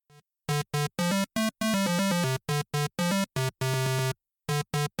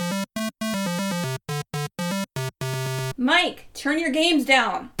Mike, turn your games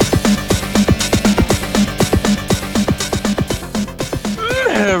down.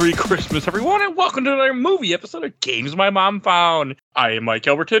 Merry Christmas, everyone, and welcome to another movie episode of Games My Mom Found. I am Mike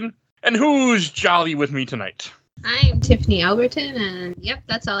Elberton, and who's jolly with me tonight? I'm Tiffany Alberton, and yep,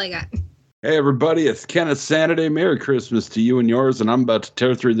 that's all I got. Hey everybody, it's Kenneth Sanity. Merry Christmas to you and yours, and I'm about to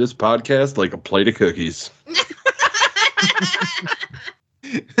tear through this podcast like a plate of cookies.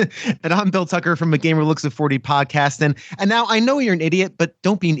 And I'm Bill Tucker from A Gamer Looks at 40 podcast, and now I know you're an idiot, but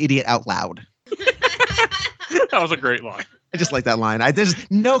don't be an idiot out loud. That was a great line. I just like that line. There's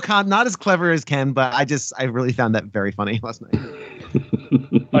not as clever as Ken, but I really found that very funny last night.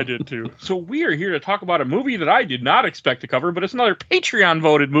 I did too. So we are here to talk about a movie that I did not expect to cover, but it's another Patreon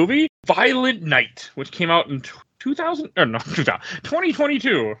voted movie, Violent Night, which came out in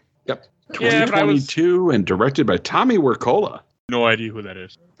 2022. Yep. 2022 and directed by Tommy Wirkola. No idea who that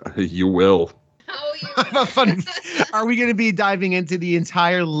is. You will. Oh, Fun. Are we going to be diving into the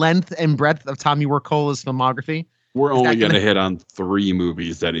entire length and breadth of Tommy Wirkola's filmography? We're only going to hit on 3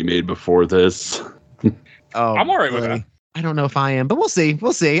 movies that he made before this. Oh, I'm all right with that. I don't know if I am, but we'll see.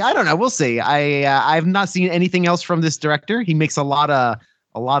 I don't know. We'll see. I've not seen anything else from this director. He makes a lot of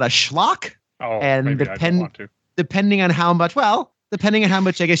schlock. Oh, and maybe I don't want to. Depending on how much, I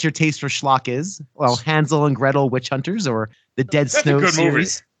guess your taste for schlock is. Well, Hansel and Gretel, Witch Hunters, or the Dead That's Snow a good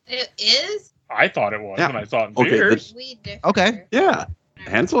series. It is? I thought it was when I saw it in Okay, theaters. We differ. Okay. Yeah.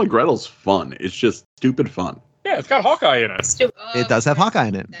 Hansel and Gretel's fun. It's just stupid fun. Yeah, it's got Hawkeye in it. It does have Hawkeye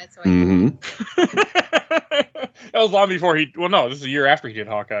in it. That's why. Mm-hmm. That was long before he... Well, no, this is a year after he did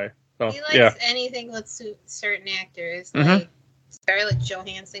Hawkeye. So, He likes yeah. anything with certain actors. Mhm. Like Scarlett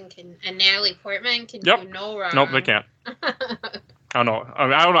Johansson and Natalie Portman can Yep. do no wrong. Nope, they can't. I don't know.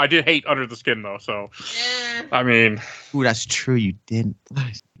 I don't know. I did hate Under the Skin, though, so... Yeah. I mean... Ooh, that's true. You didn't.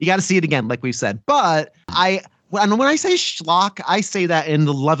 You got to see it again, like we've said. But when I say schlock, I say that in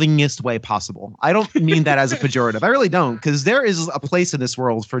the lovingest way possible. I don't mean that as a pejorative. I really don't, because there is a place in this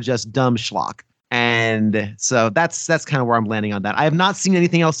world for just dumb schlock. And so that's kind of where I'm landing on that. I have not seen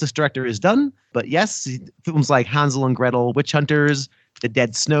anything else this director has done, but yes, films like Hansel and Gretel, Witch Hunters, the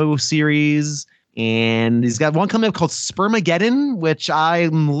Dead Snow series, and he's got one coming up called Spermageddon, which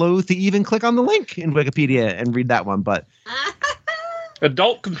I'm loath to even click on the link in Wikipedia and read that one. But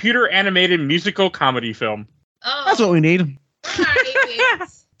Adult computer animated musical comedy film. Oh, that's what we need. sorry.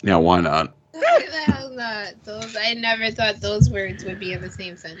 Yeah, why not? Who the hell not? I never thought those words would be in the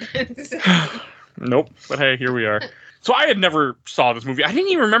same sentence. Nope. But hey, here we are. So I had never saw this movie. I didn't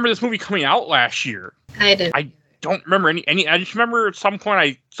even remember this movie coming out last year. I didn't. I don't remember any. I just remember at some point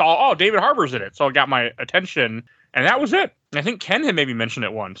I saw, David Harbour's in it. So it got my attention. And that was it. I think Ken had maybe mentioned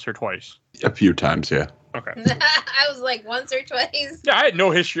it once or twice. A few times, yeah. Okay. I was like once or twice. Yeah, I had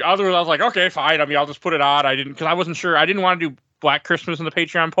no history. Otherwise, I was like, okay, fine. I mean, I'll just put it on. Because I wasn't sure. I didn't want to do Black Christmas in the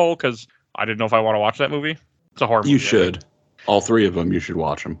Patreon poll because I didn't know if I want to watch that movie. It's a horror movie. You should. All 3 of them, you should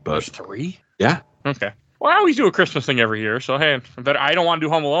watch them. But There's 3? yeah. Okay. Well, I always do a Christmas thing every year, so hey, I don't want to do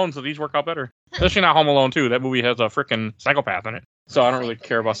Home Alone, so these work out better. Especially not Home Alone 2. That movie has a freaking psychopath in it. So I don't really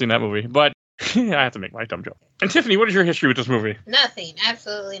care about seeing that movie. But I have to make my dumb joke. And Tiffany, what is your history with this movie? Nothing.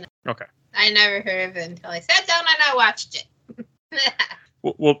 Absolutely nothing. Okay. I never heard of it until I sat down and I watched it.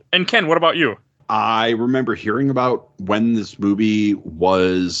 Well, and Ken, what about you? I remember hearing about when this movie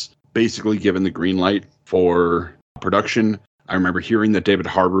was basically given the green light for production. I remember hearing that David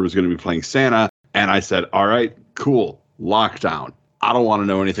Harbour was going to be playing Santa, and I said, all right, cool, lockdown. I don't want to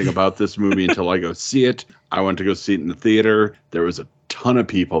know anything about this movie until I go see it. I went to go see it in the theater. There was a ton of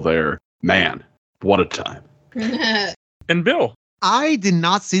people there. Man, what a time. And Bill? I did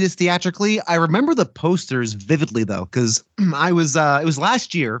not see this theatrically. I remember the posters vividly, though, because it was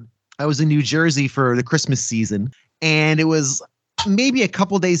last year. I was in New Jersey for the Christmas season, and it was maybe a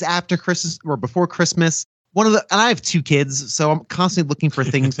couple days after Christmas or before Christmas. And I have 2 kids, so I'm constantly looking for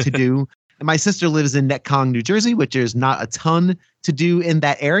things to do. And my sister lives in Netcong, New Jersey, which there's not a ton to do in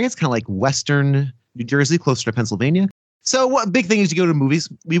that area. It's kind of like Western New Jersey, closer to Pennsylvania. So what big thing is you go to movies.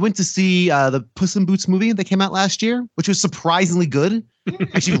 We went to see the Puss in Boots movie that came out last year, which was surprisingly good.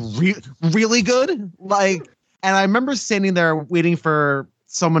 Actually, really good. And I remember standing there waiting for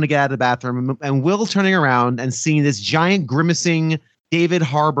someone to get out of the bathroom, and Will turning around and seeing this giant grimacing David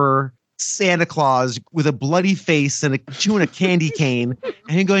Harbour Santa Claus with a bloody face and chewing a candy cane, and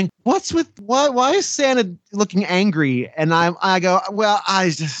him going, why is Santa looking angry? And I go, well,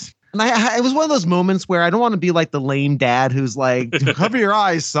 it was one of those moments where I don't want to be like the lame dad who's like, cover your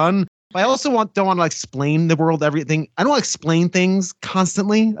eyes, son. But I also don't want to explain the world, everything. I don't want to explain things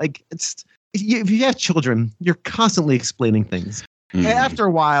constantly. Like if you have children, you're constantly explaining things. Mm. And after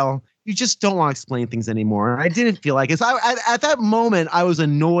a while, you just don't want to explain things anymore. I didn't feel like it. So at that moment, I was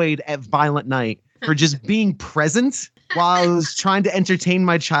annoyed at Violent Night for just being present while I was trying to entertain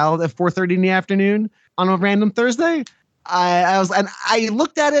my child at 4:30 in the afternoon on a random Thursday. I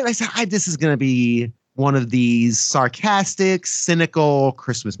looked at it and I said, this is going to be one of these sarcastic, cynical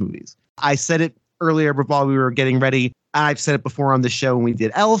Christmas movies. I said it earlier while we were getting ready. I've said it before on the show when we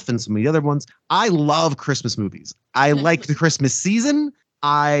did Elf and some of the other ones. I love Christmas movies. I like the Christmas season.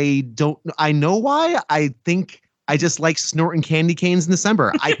 I know why. I think I just like snorting candy canes in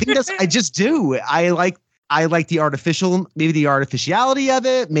December. I just do. I like the maybe the artificiality of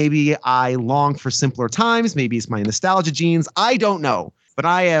it. Maybe I long for simpler times. Maybe it's my nostalgia genes. I don't know. But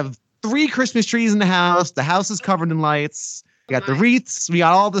I have 3 Christmas trees in the house. The house is covered in lights. We got the wreaths. We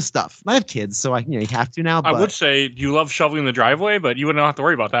got all the stuff. I have kids, so you have to now. But I would say you love shoveling the driveway, but you wouldn't have to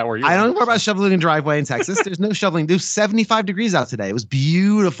worry about that where you. I don't worry about shoveling the driveway in Texas. There's no shoveling. There's 75 degrees out today. It was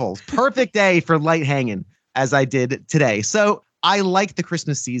beautiful. Perfect day for light hanging, as I did today. So I like the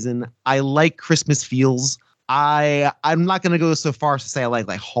Christmas season. I like Christmas feels. I'm not going to go so far as to say I like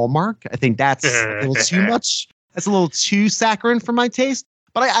Hallmark. I think that's a little too much. That's a little too saccharine for my taste.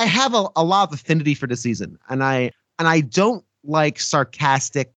 But I have a lot of affinity for the season, and I don't like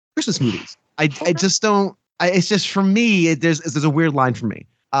sarcastic Christmas movies. I just don't. It's just for me. There's a weird line for me.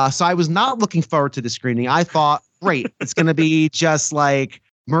 So I was not looking forward to the screening. I thought, great, it's going to be just like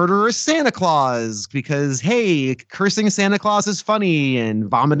Murderous Santa Claus because hey, cursing Santa Claus is funny and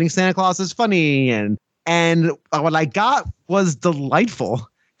vomiting Santa Claus is funny and what I got was delightful.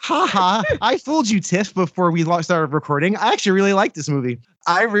 Haha, I fooled you, Tiff, before we started recording. I actually really liked this movie.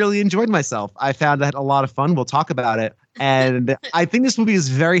 I really enjoyed myself. I found that a lot of fun. We'll talk about it. And I think this movie is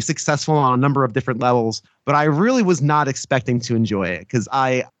very successful on a number of different levels, but I really was not expecting to enjoy it because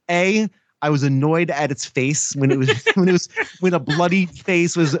I was annoyed at its face when a bloody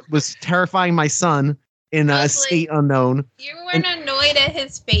face was terrifying my son in a state unknown. You weren't annoyed at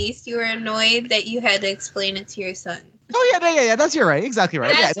his face. You were annoyed that you had to explain it to your son. Oh yeah. That's you're right. Exactly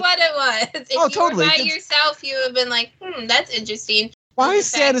right. That's what it was. If you totally. were by yourself, you would have been like, that's interesting. Why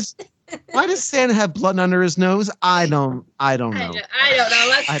does Santa have blood under his nose? I don't know. I don't know.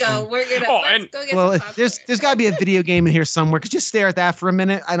 Let's go. We're gonna let's go get some popcorn. There's got to be a video game in here somewhere. Could you stare at that for a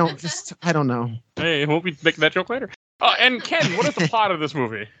minute? I don't know. Hey, we'll be making that joke later. And Ken, what is the plot of this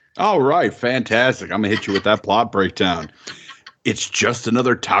movie? All right, fantastic. I'm gonna hit you with that plot breakdown. It's just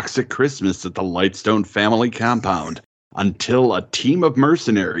another toxic Christmas at the Lightstone family compound until a team of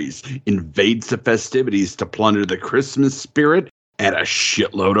mercenaries invades the festivities to plunder the Christmas spirit and a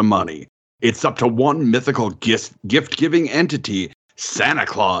shitload of money. It's up to one mythical gift-giving entity, Santa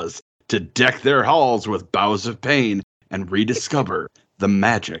Claus, to deck their halls with boughs of pain and rediscover the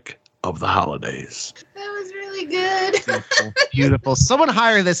magic of the holidays. That was really good. Beautiful. Someone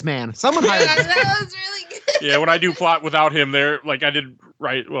hire this man. That was really good. Yeah, when I do plot without him there, like I did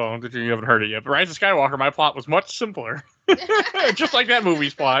you haven't heard it yet, but Rise of Skywalker, my plot was much simpler. Just like that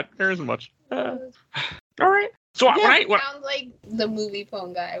movie's plot. There isn't much. All right. So sounds like the movie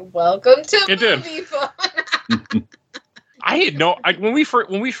phone guy. Welcome to movie phone. When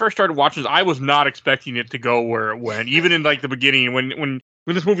we first started watching this, I was not expecting it to go where it went. Even in like the beginning, when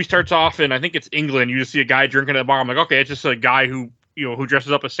this movie starts off, and I think it's England, you just see a guy drinking at a bar. I'm like, okay, it's just a guy who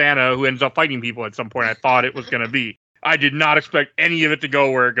dresses up as Santa who ends up fighting people at some point. I thought it was gonna be. I did not expect any of it to go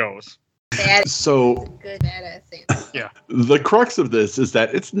where it goes. So good badass Santa. Yeah. The crux of this is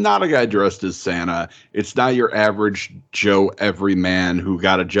that it's not a guy dressed as Santa. It's not your average Joe everyman who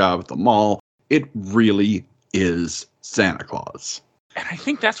got a job at the mall. It really is Santa Claus. And I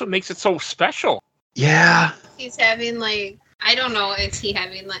think that's what makes it so special. Yeah. He's having I don't know if he's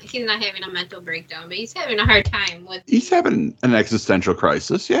not having a mental breakdown, but he's having a hard time with. He's having an existential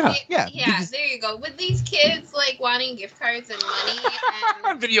crisis. Yeah. Yeah. There you go. With these kids wanting gift cards and money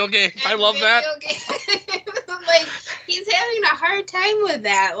and video games. I love that. He's having a hard time with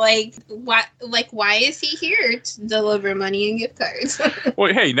that. Why is he here to deliver money and gift cards?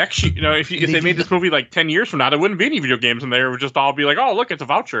 Well, hey, next year, if they made this movie 10 years from now, there wouldn't be any video games in there. It would just all be like, oh, look, it's a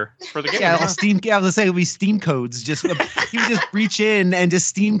voucher for the game. Yeah, Steam. Yeah, I was gonna say it would be Steam codes. Just he would just reach in and just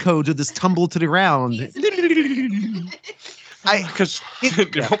Steam codes would just tumble to the ground. Because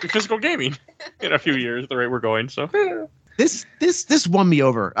it won't be physical gaming in a few years, the rate we're going. So this won me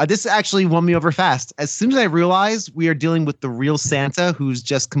over. This actually won me over fast. As soon as I realized we are dealing with the real Santa, who's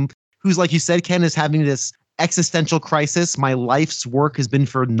like you said, Ken, is having this existential crisis. My life's work has been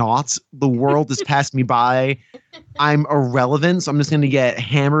for naught. The world has passed me by. I'm irrelevant, so I'm just going to get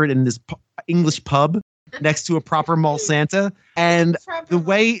hammered in this English pub next to a proper mall Santa. And the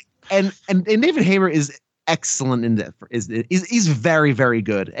way and David Haber is excellent in that. He's very, very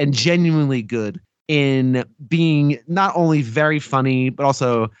good and genuinely good in being not only very funny, but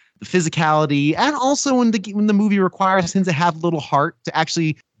also the physicality, and also when the movie requires him to have a little heart to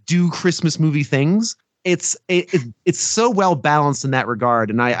actually do Christmas movie things. It's so well balanced in that regard,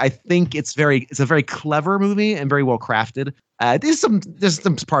 and I think it's a very clever movie and very well crafted. There's some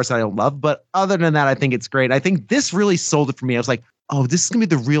parts that I don't love, but other than that, I think it's great. I think this really sold it for me. I was like, oh, this is gonna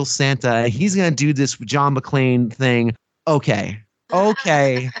be the real Santa, and he's gonna do this John McClane thing. Okay.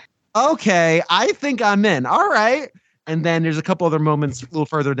 I think I'm in. All right. And then there's a couple other moments a little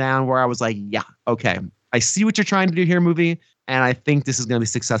further down where I was like, yeah, okay, I see what you're trying to do here, movie, and I think this is going to be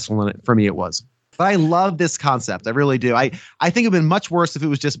successful in it. For me, it was. But I love this concept. I really do. I think it'd been much worse if it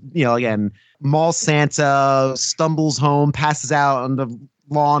was just, again, mall Santa stumbles home, passes out on the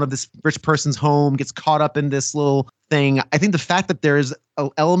lawn of this rich person's home, gets caught up in this little thing. I think the fact that there's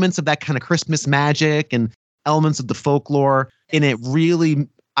elements of that kind of Christmas magic and elements of the folklore in it really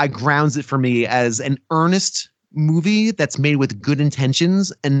grounds it for me as an earnest movie that's made with good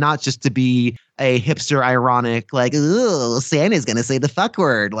intentions and not just to be a hipster ironic, like, oh, Santa's gonna say the fuck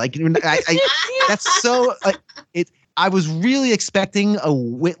word. Like, that's so I was really expecting a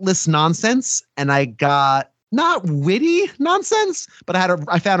witless nonsense, and I got not witty nonsense, but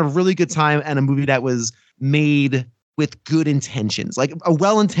I found a really good time and a movie that was made with good intentions, like a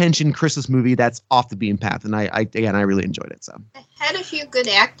well-intentioned Christmas movie that's off the beaten path. And I really enjoyed it. So it had a few good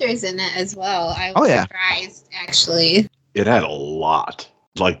actors in it as well. I was surprised, actually. It had a lot.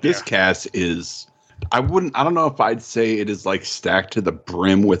 Like, this cast is, I don't know if I'd say it is like stacked to the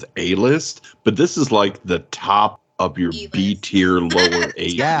brim with A-list, but this is like the top of your E-list. B-tier lower A.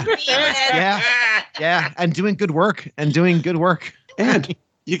 Yeah. And doing good work. And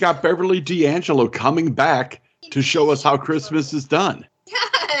you got Beverly D'Angelo coming back to show us how Christmas is done.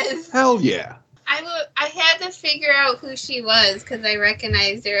 Yes. Hell yeah. I had to figure out who she was because I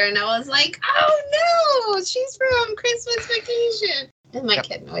recognized her, and I was like, oh no, she's from Christmas Vacation. And Mike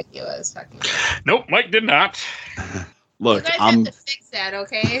had no idea what I was talking about. Nope, Mike did not. Look, you guys have to fix that,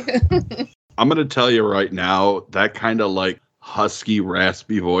 okay? I'm going to tell you right now, that kind of like husky,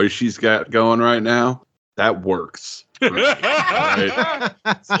 raspy voice she's got going right now, that works. Right?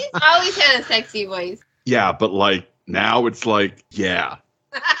 She's always had a sexy voice. Yeah, but like now it's like, yeah,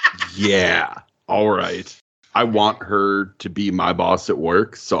 all right. I want her to be my boss at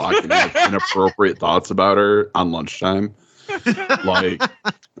work so I can have inappropriate thoughts about her on lunchtime. Like,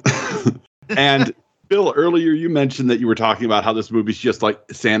 and Bill, earlier you mentioned that you were talking about how this movie's just like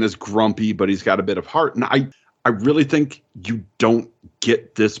Santa's grumpy, but he's got a bit of heart. And I really think you don't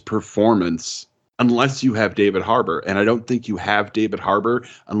get this performance unless you have David Harbour. And I don't think you have David Harbour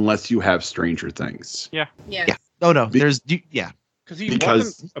unless you have Stranger Things. Yeah. Oh, no. Because he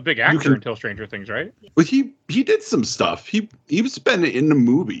wasn't a big actor until Stranger Things, right? Well, he did some stuff. He's been in the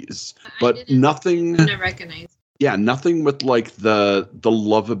movies, but nothing. I recognize. Yeah, nothing with like the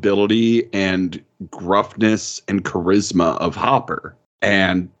lovability and gruffness and charisma of Hopper.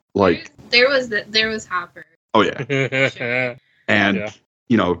 And like there was Hopper. Oh yeah. Sure. And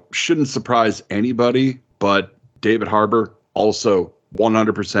shouldn't surprise anybody, but David Harbour also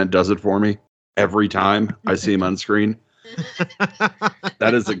 100% does it for me every time I see him on screen.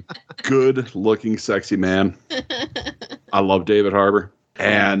 That is a good looking, sexy man. I love David Harbour.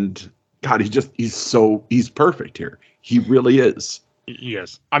 And God, he's perfect here. He really is. He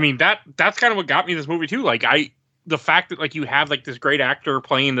is. I mean, that's kind of what got me this movie too. Like the fact that like you have like this great actor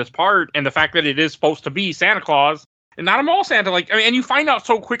playing this part, and the fact that it is supposed to be Santa Claus and not a mall Santa. Like, I mean, and you find out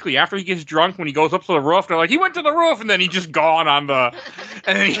so quickly after he gets drunk when he goes up to the roof. They're like, he went to the roof, and then he just gone on the,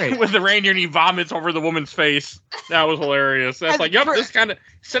 and then with the reindeer, and he vomits over the woman's face. That was hilarious. That's like, yep, this kind of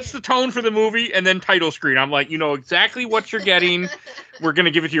sets the tone for the movie, and then title screen. I'm like, you know exactly what you're getting. We're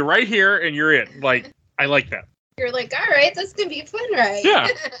gonna give it to you right here, and you're in. Like, I like that. You're like, all right, this can be fun, right? Yeah.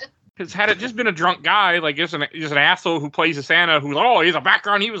 Because had it just been a drunk guy, like just an asshole who plays a Santa who's, he's a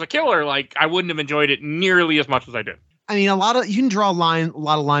background, he was a killer, like I wouldn't have enjoyed it nearly as much as I did. I mean, you can draw a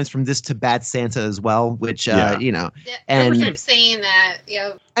lot of lines from this to Bad Santa as well, which and I'm saying that,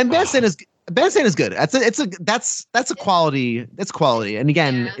 yeah. And Bad Santa's good. That's a quality. It's quality, and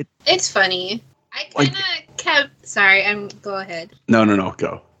again, it's funny. I kind of kept. Sorry, go ahead. No,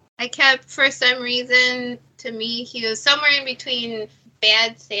 go. I kept, for some reason, to me, he was somewhere in between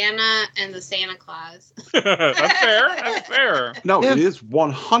Bad Santa and the Santa Claus. That's fair. No, it is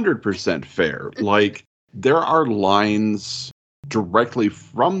 100% fair. Like, there are lines directly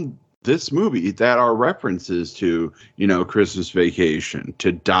from this movie that are references to, Christmas Vacation,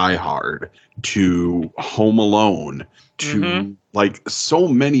 to Die Hard, to Home Alone, to like so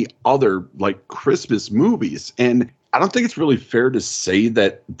many other like Christmas movies. And I don't think it's really fair to say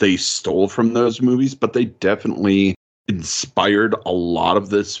that they stole from those movies, but they definitely inspired a lot of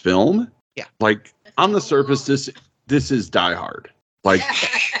this film. Yeah. Like on the surface, this is Die Hard. Like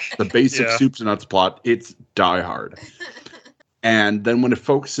the basic soup to nuts plot, it's Die Hard. And then when it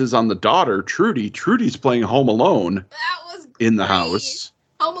focuses on the daughter, Trudy's playing Home Alone in the house.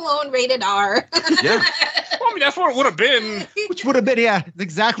 Home Alone rated R. Yeah. Well, I mean, that's what it would have been. Which would have been,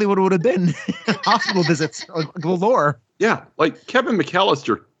 exactly what it would have been. Hospital visits galore. Yeah, like Kevin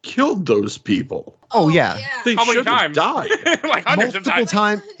McAllister killed those people. Oh, yeah. They How many should have times? died. Like hundreds of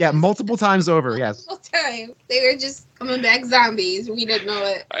times. Multiple times over, yes. Multiple times. They were just coming back zombies. We didn't know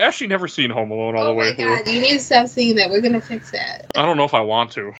it. I actually never seen Home Alone all the way through. Oh my God, you need to stop seeing that. We're going to fix that. I don't know if I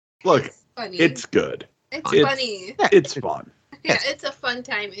want to. Look, Funny. it's good. It's funny. It's fun. Yeah, it's a fun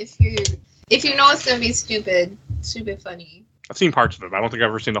time if you know it's going to be stupid funny. I've seen parts of it. I don't think I've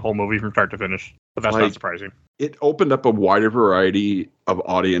ever seen the whole movie from start to finish. But that's not surprising. It opened up a wider variety of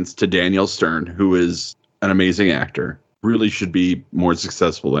audience to Daniel Stern, who is an amazing actor. Really should be more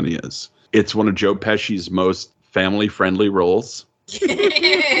successful than he is. It's one of Joe Pesci's most family-friendly roles. Yes,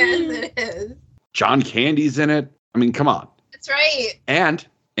 it is. John Candy's in it. I mean, come on. That's right. And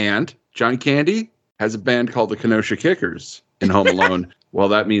John Candy has a band called the Kenosha Kickers in Home Alone. Well,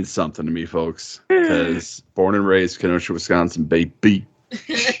 that means something to me, folks, because born and raised Kenosha, Wisconsin, baby.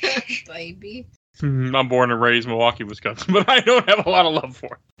 Baby. I'm born and raised Milwaukee, Wisconsin, but I don't have a lot of love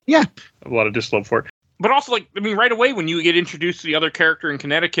for it. Yeah. A lot of dislove for it. But also, like, I mean, right away when you get introduced to the other character in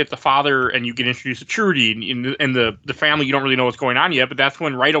Connecticut, the father, and you get introduced to Trudy and the family, you don't really know what's going on yet, but that's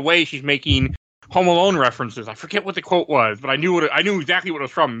when right away she's making Home Alone references. I forget what the quote was, but I knew exactly what it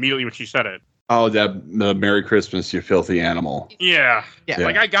was from immediately when she said it. Oh, the Merry Christmas, you filthy animal. Yeah. Yeah.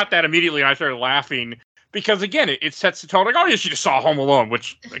 Like, I got that immediately, and I started laughing. Because, again, it sets the tone. Like, oh, yeah, she just saw Home Alone,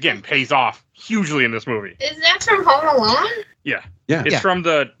 which, again, pays off hugely in this movie. Is that from Home Alone? Yeah. Yeah. It's from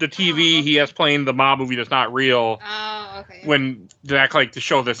the TV he has playing the mob movie that's not real. Oh, okay. When they act like to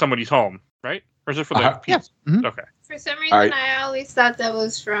show that somebody's home, right? Or is it for the Yeah. Mm-hmm. Okay. For some reason, I always thought that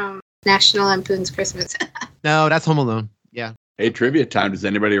was from National Lampoon's Christmas. No, that's Home Alone. Yeah. Hey, trivia time. Does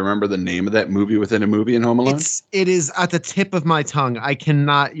anybody remember the name of that movie within a movie in Home Alone? It is at the tip of my tongue. I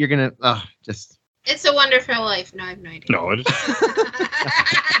cannot. You're gonna just. It's a Wonderful Life. No, I have no idea. No, it is.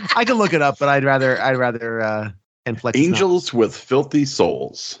 I can look it up, but I'd rather inflict Angels with Filthy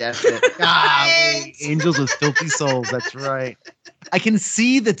Souls. That's it. Angels with Filthy Souls. That's right. I can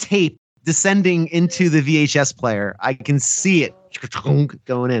see the tape descending into the VHS player. I can see it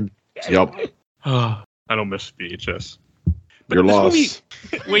going in. Yep. I don't miss VHS. But You're this lost.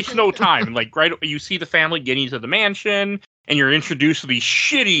 movie wastes no time. Like, right, you see the family getting to the mansion, and you're introduced to these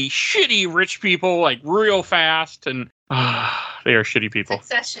shitty rich people, like, real fast, and they are shitty people.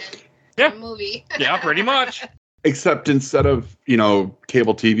 Succession. Yeah. Movie. Yeah, pretty much. Except instead of,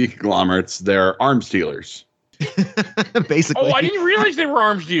 cable TV conglomerates, they're arms dealers. Basically. Oh, I didn't realize they were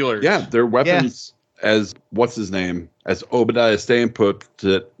arms dealers. Yeah, their weapons, as what's his name? As Obadiah Stane put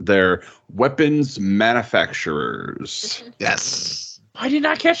it, they're weapons manufacturers. Yes. I did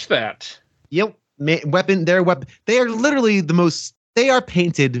not catch that. Yep. Weapon. They are literally the most. They are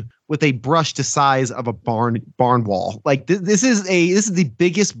painted with a brush the size of a barn wall. Like this is the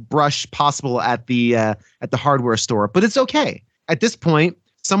biggest brush possible at the hardware store. But it's okay. At this point,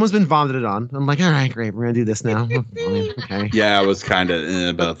 someone's been vomited on. I'm like, all right, great, we're gonna do this now. Okay. Yeah, I was kind of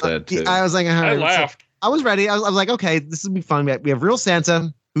about that too. I was like, all right, I laughed. I was ready. I was like, okay, this will be fun. We have real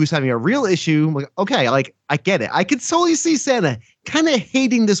Santa who's having a real issue. I'm like, okay, like I get it. I could totally see Santa kind of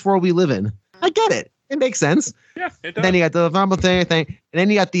hating this world we live in. I get it. It makes sense. Yeah, it does. Then you got the vulnerable thing, and then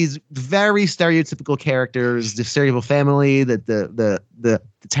you got these very stereotypical characters, the stereotypical family, the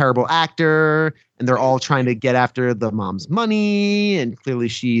terrible actor, and they're all trying to get after the mom's money, and clearly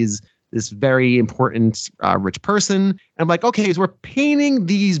she's this very important rich person. And I'm like, okay, so we're painting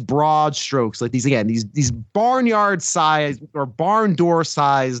these broad strokes, like these barnyard sized or barn door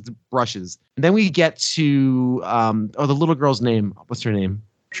sized brushes. And then we get to the little girl's name. What's her name?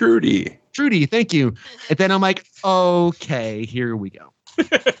 Trudy, thank you. And then I'm like, okay, here we go.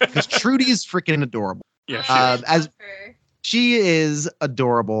 Because Trudy is freaking adorable. Yeah, She is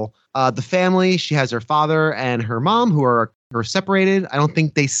adorable. The family, she has her father and her mom who are separated. I don't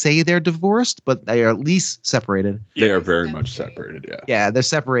think they say they're divorced, but they are at least separated. They are very much separated, yeah. Yeah, they're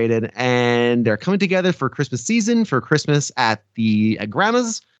separated, and they're coming together for Christmas season, for Christmas at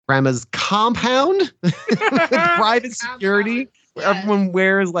grandma's compound with private security. Where everyone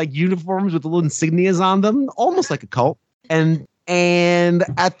wears like uniforms with little insignias on them, almost like a cult. And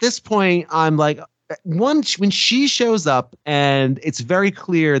at this point, I'm like, when she shows up, and it's very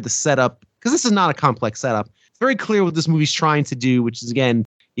clear the setup, because this is not a complex setup. It's very clear what this movie's trying to do, which is, again,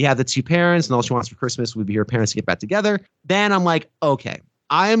 you have the two parents, and all she wants for Christmas would be her parents to get back together. Then I'm like, okay,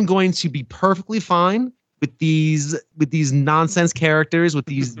 I am going to be perfectly fine with these nonsense characters, with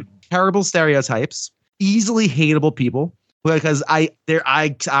these terrible stereotypes, easily hateable people, because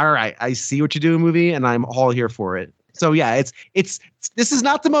all right, I see what you're doing, movie, and I'm all here for it. So yeah, this is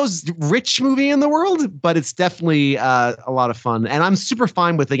not the most rich movie in the world, but it's definitely a lot of fun, and I'm super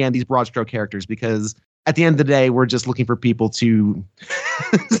fine with, again, these broad stroke characters, because at the end of the day, we're just looking for people to.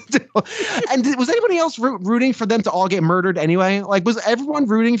 And was anybody else rooting for them to all get murdered anyway? Like, was everyone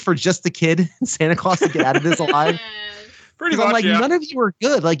rooting for just the kid Santa Claus to get out of this alive? Pretty much, I'm like, yeah. none of you are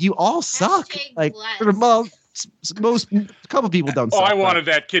good. Like, you all suck. Hashtag Like, blessed. well, a couple people don't. Oh, suck, I but wanted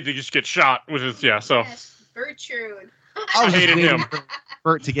that kid to just get shot with his, yeah, so. Yes, Bertrude. I was I hated waiting him. for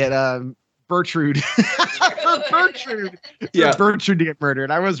Bert to get Bertrude. for Bertrude. Yeah. For Bertrude to get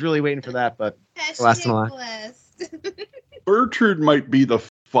murdered. I was really waiting for that, but last Hashtag one. blessed. Bertrude might be the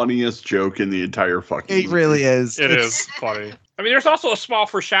funniest joke in the entire fucking It movie. really is. It is funny. I mean, there's also a small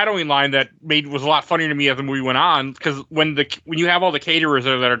foreshadowing line that was a lot funnier to me as the movie went on, because when you have all the caterers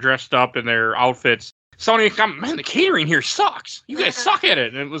there that are dressed up in their outfits, somebody comes, man, the catering here sucks. You guys suck at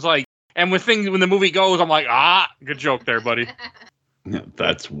it. And it was like, and when the movie goes, I'm like, good joke there, buddy. Yeah,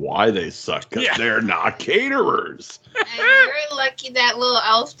 that's why they suck, because Yeah. they're not caterers. And you're lucky that little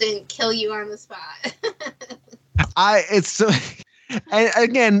elf didn't kill you on the spot. It's so. And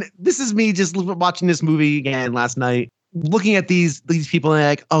again, this is me just watching this movie again last night, looking at these people, and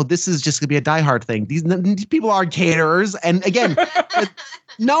like, oh, this is just gonna be a Die Hard thing. These people are caterers, and again,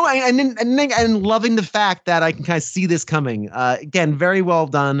 no, and loving the fact that I can kind of see this coming. Again, very well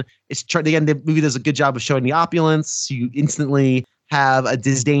done. Again, the movie does a good job of showing the opulence. You instantly have a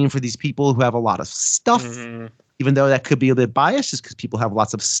disdain for these people who have a lot of stuff. Mm-hmm. Even though that could be a bit biased, just because people have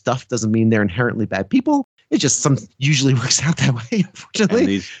lots of stuff doesn't mean they're inherently bad people. It just usually works out that way, unfortunately.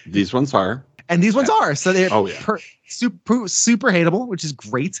 And these ones are. And these ones are. So they're super hateable, which is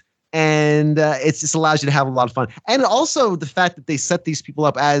great. And it just allows you to have a lot of fun. And also the fact that they set these people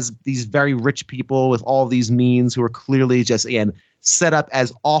up as these very rich people with all these means who are clearly just, again, set up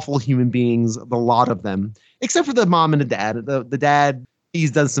as awful human beings, the lot of them, except for the mom and the dad. The dad,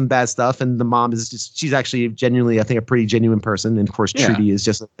 he's done some bad stuff. And the mom she's actually genuinely, I think, a pretty genuine person. And of course, Trudy is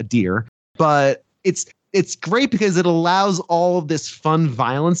just a deer. But it's great because it allows all of this fun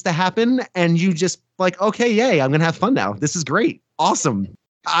violence to happen. And you just like, okay, yay, I'm going to have fun now. This is great. Awesome.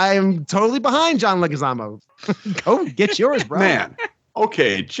 I'm totally behind John Leguizamo. Go get yours, bro. Man,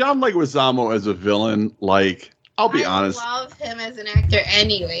 okay, John Leguizamo as a villain, like, I'll be honest. I love him as an actor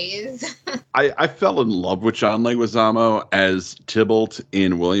anyways. I fell in love with John Leguizamo as Tybalt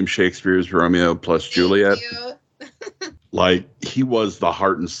in William Shakespeare's Romeo plus Juliet. Thank you. Like, he was the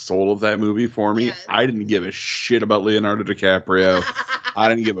heart and soul of that movie for me. Yes. I didn't give a shit about Leonardo DiCaprio. I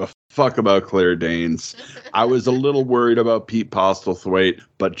didn't give a fuck about Claire Danes. I was a little worried about Pete Postlethwaite,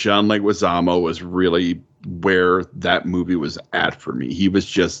 but John Leguizamo was really where that movie was at for me. He was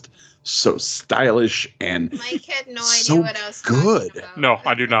just so stylish and Mike had no idea so what I was good. talking about. No,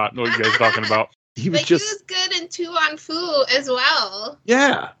 I do not know what you guys are talking about. he was But just he was good in Tu on Fu as well.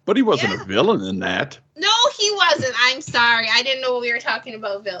 yeah, but he wasn't Yeah. a villain in that. No, he wasn't. I'm sorry. I didn't know we were talking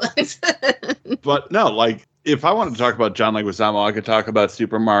about villains. But no, like, if I wanted to talk about John Leguizamo, I could talk about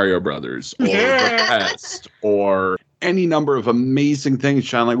Super Mario Brothers or The Pest or any number of amazing things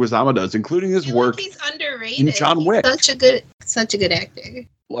John Leguizamo does, including his I feel work. like he's underrated. in John Wick. He's such a good actor.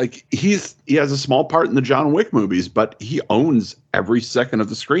 Like, he has a small part in the John Wick movies, but he owns every second of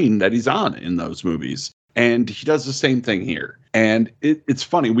the screen that he's on in those movies. And he does the same thing here. And it's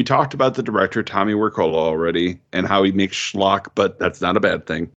funny. We talked about the director, Tommy Wirkola, already, and how he makes schlock, but that's not a bad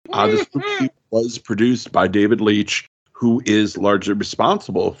thing. This movie was produced by David Leitch, who is largely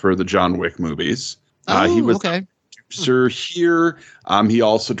responsible for the John Wick movies. He was okay. producer here. He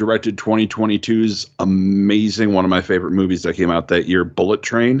also directed 2022's amazing, one of my favorite movies that came out that year, Bullet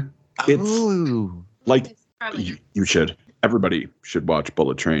Train. It's Ooh. like, It's probably you should. Everybody should watch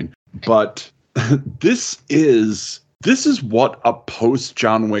Bullet Train. But this is what a post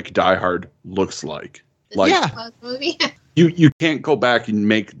John Wick Die Hard looks like. Like, Yeah. movie. you can't go back and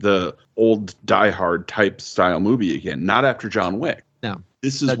make the old Die Hard type style movie again. Not after John Wick. No.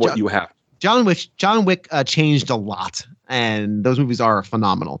 This is No, what you have. John Wick changed a lot, and those movies are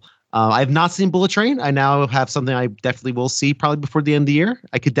phenomenal. I've not seen Bullet Train. I now have something I definitely will see probably before the end of the year.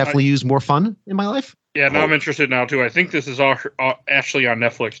 I could definitely use more fun in my life. Yeah, now I'm interested now too. I think this is actually on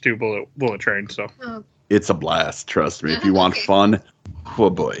Netflix too, Bullet Train. So Oh, It's a blast, trust me. If you want fun, oh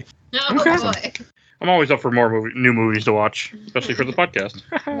boy. no, Okay. boy. I'm always up for more new movies to watch, especially for the podcast.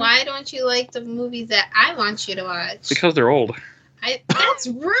 Why don't you like the movies that I want you to watch? Because they're old. That's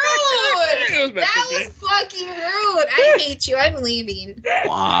rude. That was fucking rude. I hate you. I'm leaving.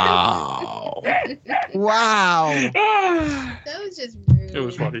 Wow. Wow. That was just rude. It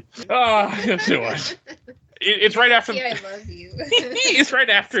was funny. Yes, it was. It's right after. I love you. It's right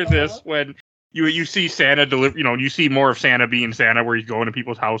after this when you see Santa deliver. You see more of Santa being Santa, where he's going to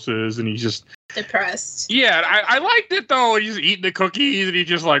people's houses and he's just depressed. Yeah, I liked it though. He's eating the cookies and he's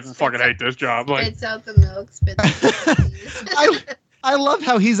just like, fucking hate this job. Like, spits out the milk. Spits out the cookies. I love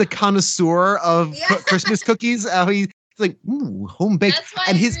how he's a connoisseur of Christmas cookies. How he's like, ooh, home baked. That's why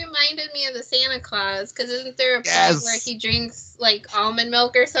and it reminded me of the Santa Claus. Because isn't there a point where he drinks like almond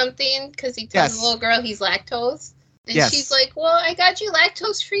milk or something? Because he tells the little girl he's lactose. And she's like, well, I got you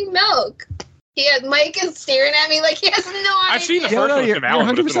lactose-free milk. Mike is staring at me like he has no idea. I've seen the first one with Tim Allen,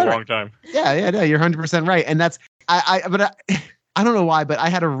 but it's been a long time. Yeah, you're 100% right. And that's, I don't know why, but I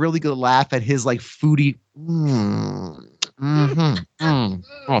had a really good laugh at his like foodie.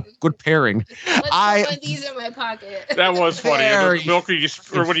 Oh, good pairing. Let's put one of these in my pocket. That was funny. The milk,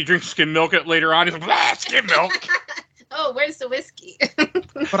 or when he drinks skim milk later on, he's like, skim milk. Oh, where's the whiskey?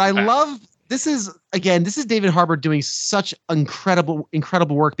 But I love, this is David Harbour doing such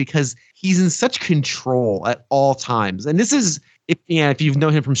incredible work because he's in such control at all times. And this is, if you've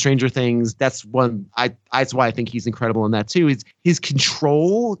known him from Stranger Things, that's why I think he's incredible in that too. His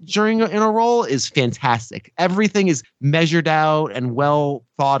control in a role is fantastic. Everything is measured out and well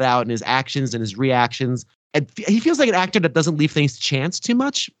thought out in his actions and his reactions. And he feels like an actor that doesn't leave things to chance too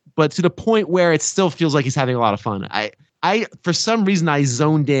much, but to the point where it still feels like he's having a lot of fun. I for some reason I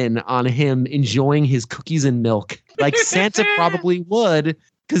zoned in on him enjoying his cookies and milk like Santa probably would.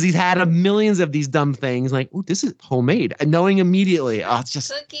 Because he's had millions of these dumb things, like, oh, this is homemade, and knowing immediately, it's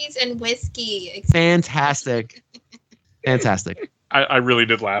just cookies and whiskey. Fantastic. I really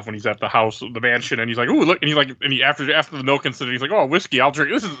did laugh when he's at the house, the mansion, and he's like, "Ooh, look!" And he's like, after the milk incident, he's like, "Oh, whiskey, I'll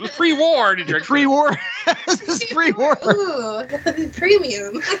drink. This is pre-war." And he drinks pre-war. This is pre-war. Ooh,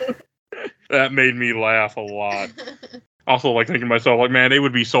 premium. That made me laugh a lot. Also, like thinking to myself, like, man, they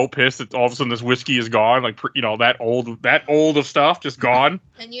would be so pissed that all of a sudden this whiskey is gone. Like, that old of stuff just gone.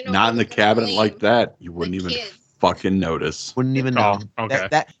 And not in the cabinet like that. You wouldn't even fucking notice. Wouldn't even know. Oh, okay.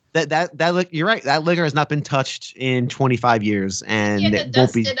 That you're right. That liquor has not been touched in 25 years, and it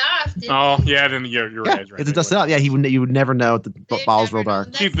won't be. It off, then you're right. It's dusted out. Yeah, you would never know the bottles rolled are.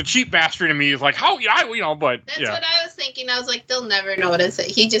 See, the cheap bastard in me is like, how but that's what I was thinking. I was like, they'll never notice it.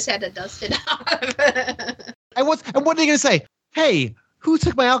 He just had to dust it off. And what are you gonna say? Hey, who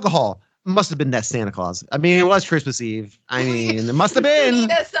took my alcohol? Must have been that Santa Claus. I mean, it was Christmas Eve. I mean, it must have been.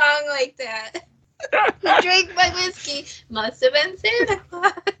 Need a song like that. He drank my whiskey. Must have been Santa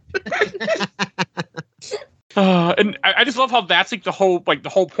Claus. And I just love how that's like the whole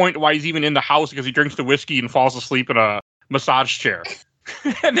point why he's even in the house, because he drinks the whiskey and falls asleep in a massage chair,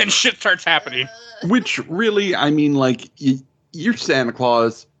 and then shit starts happening. Which really, I mean, like you're Santa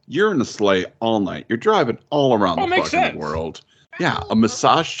Claus. You're in a sleigh all night. You're driving all around the fucking world. Yeah, a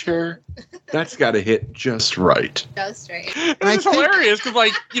massage chair, that's got to hit just right. Just right. It's hilarious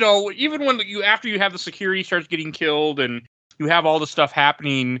because, even when after you have the security starts getting killed and you have all the stuff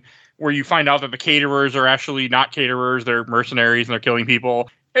happening where you find out that the caterers are actually not caterers, they're mercenaries and they're killing people.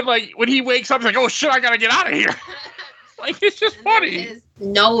 And when he wakes up, he's like, "Oh shit, I gotta get out of here!" It's just funny. His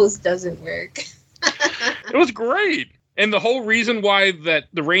nose doesn't work. It was great. And the whole reason why that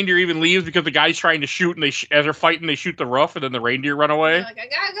the reindeer even leaves because the guy's trying to shoot, and as they're fighting, they shoot the roof, and then the reindeer run away. Like, I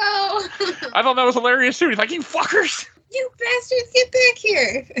gotta go. I thought that was hilarious too. He's like, "You fuckers! You bastards, get back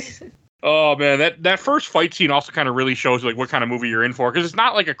here!" Oh man, that first fight scene also kind of really shows what kind of movie you're in for, because it's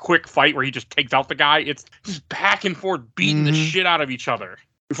not like a quick fight where he just takes out the guy. It's just back and forth beating the shit out of each other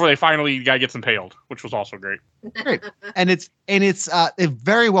before the guy gets impaled, which was also great. Great. And it's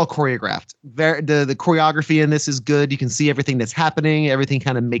very well choreographed. The choreography in this is good. You can see everything that's happening. Everything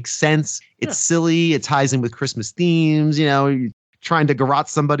kind of makes sense. It's silly. It ties in with Christmas themes. Trying to garrote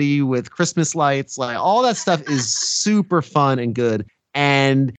somebody with Christmas lights, like all that stuff is super fun and good.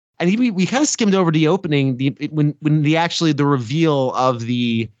 And we kind of skimmed over the opening, when the reveal of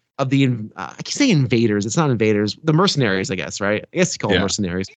the I keep saying invaders. It's not invaders. The mercenaries, I guess, right? I guess you call them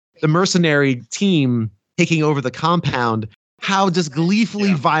mercenaries. The mercenary team taking over the compound. How just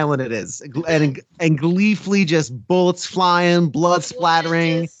gleefully violent it is, and gleefully just bullets flying, blood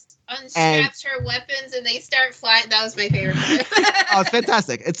splattering. Unstraps her weapons and they start flying. That was my favorite part. Oh, it's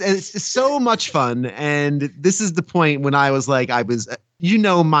fantastic! It's so much fun, and this is the point when I was like,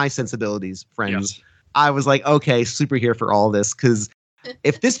 my sensibilities, friends. Yes. I was like, okay, super here for all this, because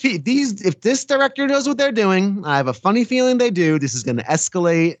if this director knows what they're doing, I have a funny feeling they do. This is going to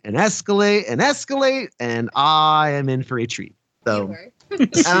escalate and escalate and escalate, and I am in for a treat. So,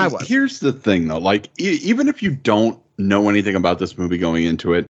 and I was. Here's the thing, though. Like, even if you don't know anything about this movie going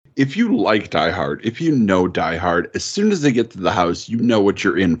into it, if you like Die Hard, if you know Die Hard, as soon as they get to the house, you know what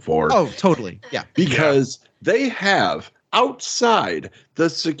you're in for. Oh, totally. Yeah. Because they have outside the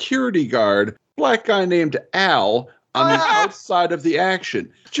security guard, black guy named Al, on the outside of the action.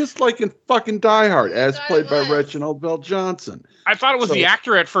 Just like in fucking Die Hard, as played by Reginald Bell Johnson. I thought it was the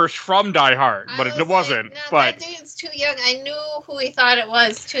actor at first from Die Hard, but it wasn't. No, but that dude's too young. I knew who he thought it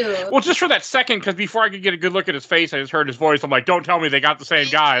was, too. Well, just for that second, because before I could get a good look at his face, I just heard his voice. I'm like, don't tell me they got the same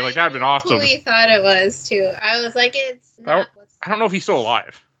guy. Like, that'd been awesome. Who he thought it was, too. I was like, it's not. I don't know if he's still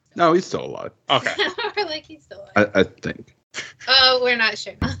alive. No, he's still alive. Okay. Or like he's still alive. I think. Oh, we're not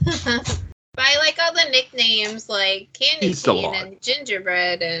sure. But I like all the nicknames like Candy Cane and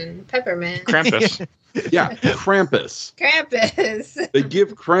Gingerbread and Peppermint. Krampus. Yeah, Krampus. Krampus. They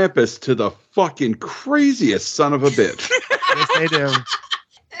give Krampus to the fucking craziest son of a bitch. Yes, they do.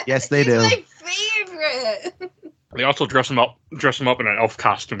 Yes, they do. My favorite. They also dress him up in an elf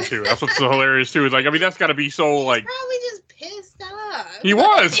costume too. That's what's so hilarious too. Like, I mean, that's got to be so like. He's probably just pissed off. He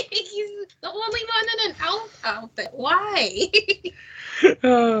was. He's the only one in an elf outfit. Why?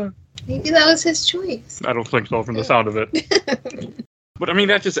 Maybe that was his choice. I don't think so from the sound of it. But I mean,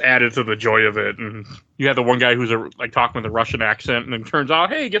 that just added to the joy of it. And you had the one guy who's like talking with a Russian accent, and then turns out,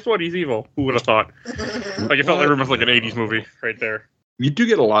 hey, guess what? He's evil. Who would have thought? Like, it felt like almost like an 80s movie right there. You do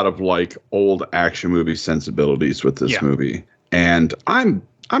get a lot of like old action movie sensibilities with this movie, and I'm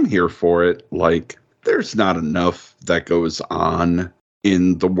here for it. Like, there's not enough that goes on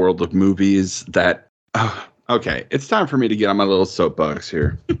in the world of movies that. Okay, it's time for me to get on my little soapbox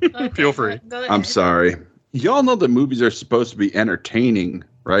here. Okay, feel free. I'm sorry. Y'all know that movies are supposed to be entertaining,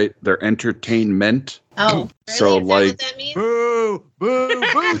 right? They're entertainment. Oh, really? So is like, that what that means? Boo, boo,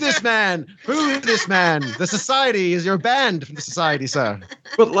 boo this man. Boo this man. The society is your banned from the society, sir.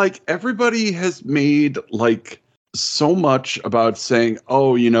 But like, everybody has made like so much about saying,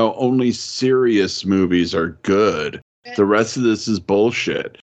 oh, you know, only serious movies are good. The rest of this is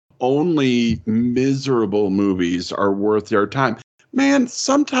bullshit. Only miserable movies are worth your time. Man,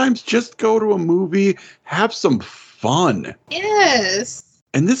 sometimes just go to a movie, have some fun. Yes.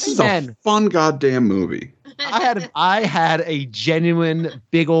 And this is a fun goddamn movie. I had a genuine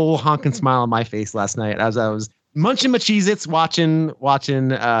big old honking smile on my face last night as I was munching my Cheez-Its, watching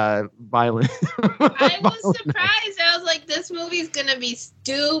Violent. I was surprised. I was like, this movie's gonna be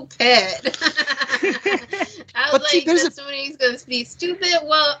stupid. I was like, this movie's gonna be stupid.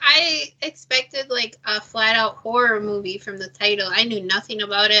 Well, I expected like a flat out horror movie from the title. I knew nothing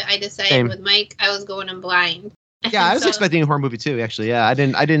about it. I decided with Mike, I was going in blind. Yeah, I was expecting a horror movie too, actually. Yeah, I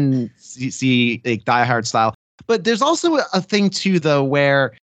didn't see like Die Hard style. But there's also a thing too, though,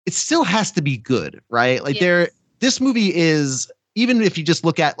 where it still has to be good, right? Like this movie is, even if you just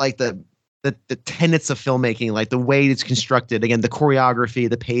look at like the tenets of filmmaking, like the way it's constructed, again, the choreography,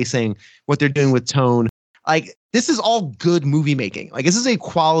 the pacing, what they're doing with tone, like this is all good movie making. Like this is a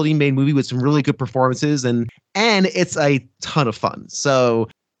quality made movie with some really good performances, and it's a ton of fun. So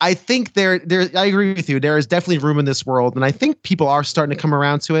I think I agree with you. There is definitely room in this world, and I think people are starting to come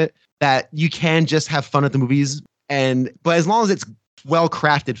around to it that you can just have fun at the movies, but as long as it's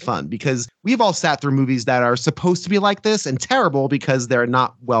well-crafted fun, because we've all sat through movies that are supposed to be like this and terrible because they're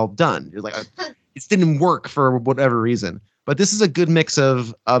not well done. You're like, it didn't work for whatever reason. But this is a good mix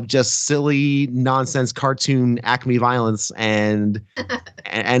of just silly nonsense cartoon Acme violence and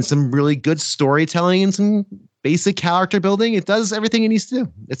some really good storytelling and some basic character building. It does everything it needs to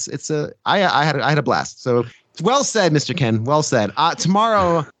do. I had a blast. So well said, Mr. Ken. Well said.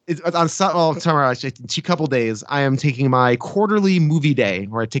 Tomorrow, actually, in a couple days, I am taking my quarterly movie day,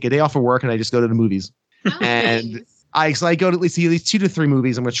 where I take a day off of work and I just go to the movies. Oh, and I go to see at least 2 to 3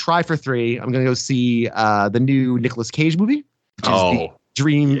 movies. I'm going to try for 3. I'm going to go see the new Nicolas Cage movie, which is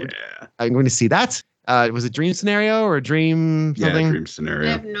Dream. Yeah. I'm going to see that. Was it Dream Scenario or Dream something? Yeah, Dream Scenario.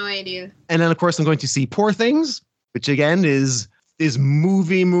 I have no idea. And then, of course, I'm going to see Poor Things, which again is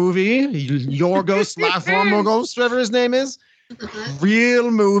movie. Yorgos Lanthimos, whatever his name is. Real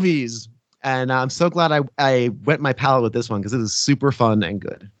movies. And I'm so glad I wet my palate with this one because it is super fun and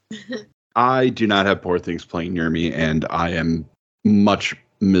good. I do not have Poor Things playing near me, and I am much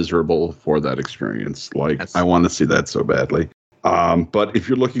miserable for that experience. Like, I want to see that so badly. But if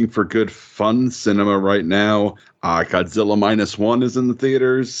you're looking for good, fun cinema right now, Godzilla -1 is in the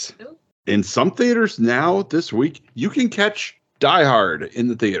theaters. In some theaters now this week, you can catch Die Hard in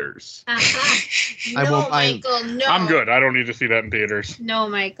the theaters. No, Michael, no. I'm good. I don't need to see that in theaters. No,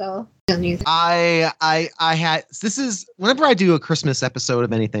 Michael. I had, this is, whenever I do a Christmas episode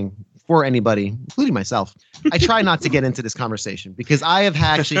of anything for anybody, including myself, I try not to get into this conversation because I have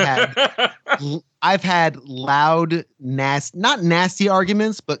actually had, I've had loud, not nasty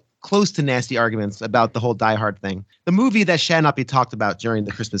arguments, but close to nasty arguments about the whole Die Hard thing. The movie that shall not be talked about during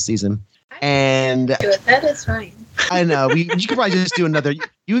the Christmas season. And that is fine. I know you could probably just do another.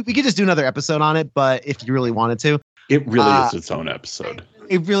 We could just do another episode on it, but if you really wanted to, it really is its own episode.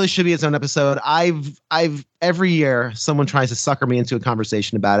 It really should be its own episode. I've every year someone tries to sucker me into a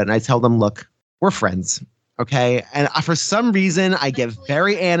conversation about it, and I tell them, look, we're friends, okay? And for some reason, I get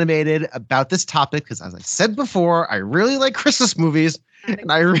very animated about this topic because, as I said before, I really like Christmas movies.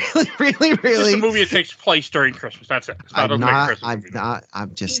 And I really It's a movie that takes place during Christmas. That's it. It's not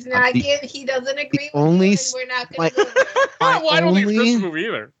I'm just. He's not. He doesn't agree with only, you, and we're not going to do it. I don't think it's a Christmas movie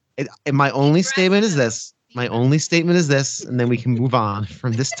either. And my only statement is this. My only statement is this, and then we can move on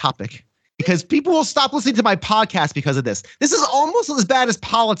from this topic. Because people will stop listening to my podcast because of this. This is almost as bad as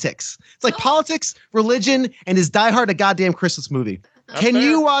politics. It's like politics, religion, and is Die Hard a goddamn Christmas movie? Can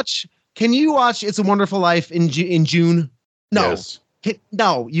you watch It's a Wonderful Life in June? No. Yes.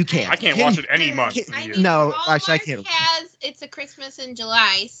 No, you can't. I can't watch it any month. No, actually, I can't. It's a Christmas in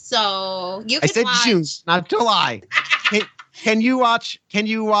July, so you can I said watch. June, not July. Can you watch?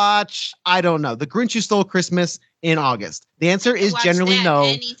 I don't know. The Grinch Who Stole Christmas in August. The answer is generally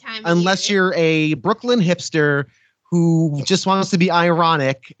no, unless you're a Brooklyn hipster who just wants to be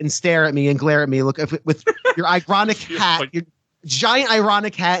ironic and stare at me and glare at me. Look with your ironic hat. Your giant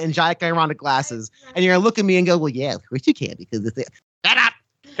ironic hat and giant ironic glasses, and you're gonna look at me and go, "Well, yeah, of course you can because it's shut up."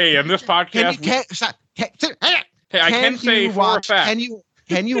 Hey, in this podcast, I can say for a fact.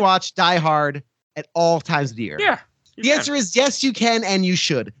 Can you watch Die Hard at all times of the year? Yeah. The answer is yes, you can, and you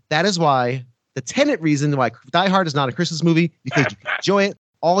should. That is why the tenet reason why Die Hard is not a Christmas movie, because you can enjoy it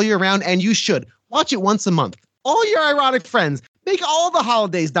all year round, and you should watch it once a month. All your ironic friends make all the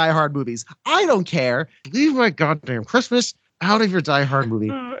holidays Die Hard movies. I don't care. Leave my goddamn Christmas out of your Die Hard movie.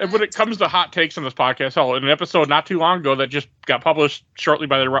 And when it comes to hot takes on this podcast, in an episode not too long ago that just got published shortly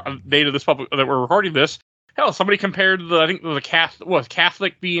by the date of this that we're recording this, somebody compared I think the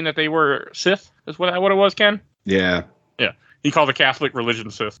Catholic being that they were Sith. Is what it was, Ken? Yeah. Yeah. He called the Catholic religion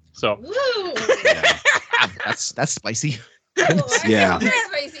Sith. So. Yeah. That's spicy. Yeah.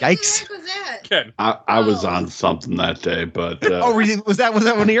 Yikes. Ken. I was on something that day, but really? Was that one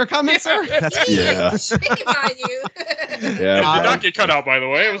of your comments, sir? Yeah. Shame on you. Yeah. Did not get cut out, by the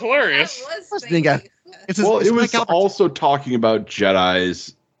way. It was hilarious. It was also talking about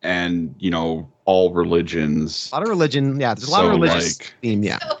Jedis and all religions. A lot of religion, yeah. There's a lot of religious theme,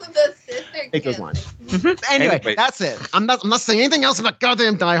 yeah. Take those lines. Anyway, that's it. I'm not saying anything else about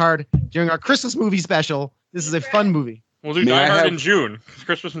goddamn Die Hard during our Christmas movie special. This is a fun movie. We'll do Die Hard in June. It's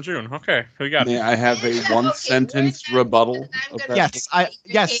Christmas in June. Okay, we got it. May I have a one-sentence rebuttal? Yes. I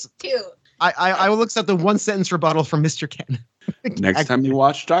will accept the one-sentence rebuttal from Mr. Ken. Next time you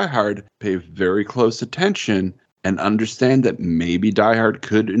watch Die Hard, pay very close attention and understand that maybe Die Hard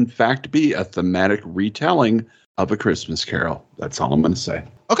could, in fact, be a thematic retelling of A Christmas Carol. That's all I'm going to say.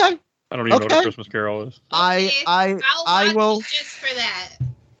 Okay. I don't even know what A Christmas Carol is. I will just for that.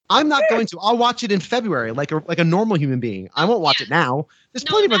 I'm not going to. I'll watch it in February, like a normal human being. I won't watch it now. There's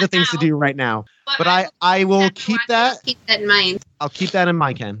plenty of other things to do right now. But I will keep that. Keep that in mind. I'll keep that in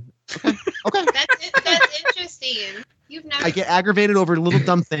mind, Ken. Okay. That's interesting. I get aggravated over little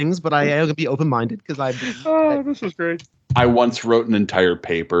dumb things, but I am gonna be open-minded because this is great. I once wrote an entire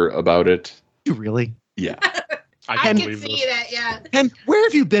paper about it. You really? Yeah. I can see that, yeah. Ken, where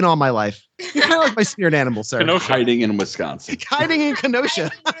have you been all my life? You're kind of like my spirit animal, sir. Kenosha. Hiding in Wisconsin. Hiding in Kenosha.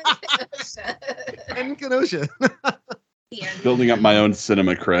 In Kenosha. Building up my own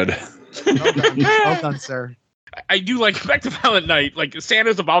cinema cred. Well done, sir. I do like back to Violent Night. Like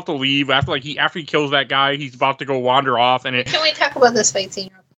Santa's about to leave after he kills that guy. He's about to go wander off, and Can we talk about this fight scene?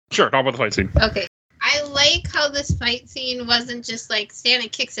 Sure, talk about the fight scene. Okay. I like how this fight scene wasn't just like Santa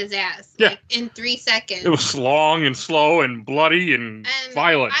kicks his ass in 3 seconds. It was long and slow and bloody and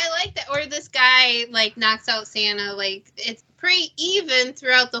violent. I like that. Or this guy knocks out Santa. It's pretty even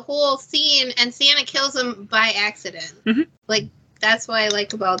throughout the whole scene, and Santa kills him by accident. Mm-hmm. That's what I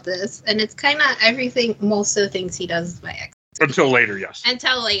like about this. And it's kind of everything, most of the things he does is by accident. Until later, yes.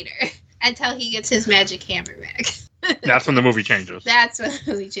 Until later. Until he gets his magic hammer back. That's when the movie changes. That's when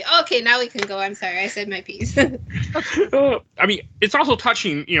the movie changes. Okay, now we can go. I'm sorry. I said my piece. I mean, it's also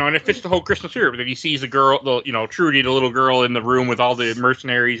touching, and it fits the whole Christmas spirit that he sees the girl, Trudy, the little girl in the room with all the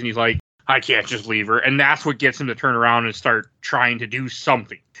mercenaries, and he's like, I can't just leave her. And that's what gets him to turn around and start trying to do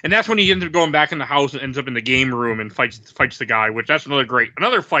something. And that's when he ends up going back in the house and ends up in the game room and fights the guy, which that's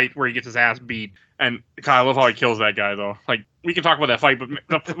another fight where he gets his ass beat. And God, I love how he kills that guy, though. Like, we can talk about that fight,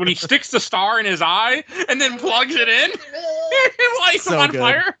 but when he sticks the star in his eye and then plugs it in, it lights him on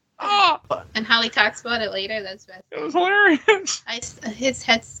fire. Oh. And how he talks about it later, that's best. It was hilarious. His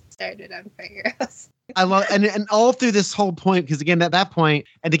head started on fire. I love and all through this whole point, because again, at that point,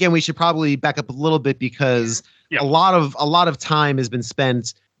 and again, we should probably back up a little bit because a lot of time has been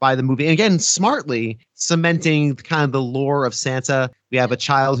spent by the movie, and again, smartly cementing kind of the lore of Santa. We have a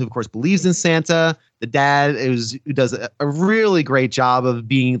child who, of course, believes in Santa. The dad who does a really great job of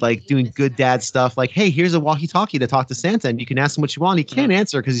being like doing good dad stuff. Like, hey, here's a walkie-talkie to talk to Santa, and you can ask him what you want. He can't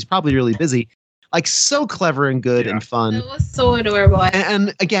answer because he's probably really busy. Like, so clever and good and fun. It was so adorable.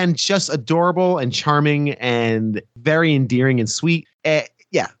 And again, just adorable and charming and very endearing and sweet.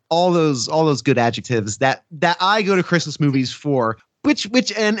 All those good adjectives that I go to Christmas movies for.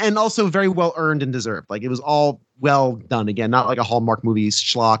 Which and also very well earned and deserved. Like, it was all well done. Again, not like a Hallmark movie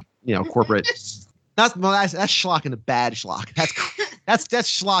schlock, corporate. That's schlock and a bad schlock. That's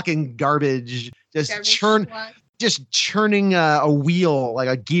schlock and garbage. Just churning a wheel, like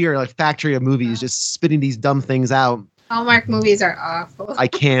a gear, like factory of movies, just spitting these dumb things out. Hallmark movies are awful. I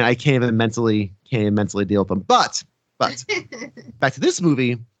can't even mentally deal with them. But back to this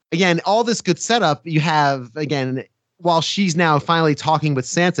movie again. All this good setup you have again. While she's now finally talking with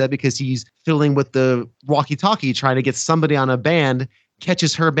Santa because he's fiddling with the walkie-talkie, trying to get somebody on a band,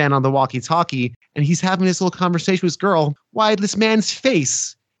 catches her band on the walkie-talkie, and he's having this little conversation with this girl. Why this man's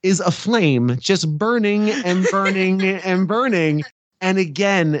face is aflame, just burning and burning and burning. And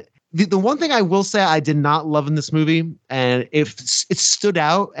again, the one thing I will say I did not love in this movie, and if it stood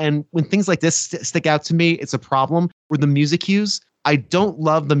out, and when things like this stick out to me, it's a problem, were the music cues. I don't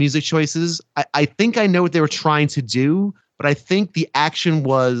love the music choices. I think I know what they were trying to do, but I think the action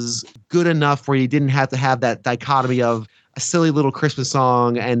was good enough where you didn't have to have that dichotomy of a silly little Christmas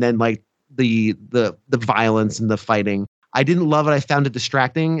song and then like the violence and the fighting. I didn't love it. I found it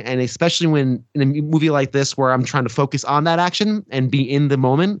distracting. And especially when in a movie like this where I'm trying to focus on that action and be in the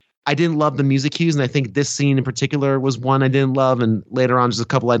moment, I didn't love the music cues. And I think this scene in particular was one I didn't love. And later on, just a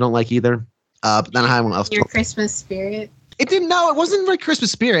couple I don't like either. But then I have one else. Your Christmas spirit. It wasn't very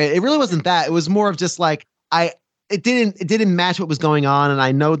Christmas spirit. It really wasn't that. It was more of just like, it didn't match what was going on. And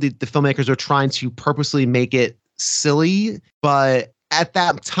I know the filmmakers are trying to purposely make it silly, but at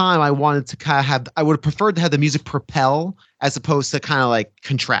that time I wanted to kind of I would have preferred to have the music propel as opposed to kind of like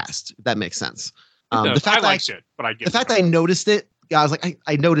contrast, if that makes sense. The fact that I noticed it, I was like,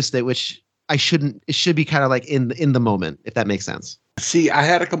 I noticed it, which I shouldn't, it should be kind of like in the moment, if that makes sense. See, I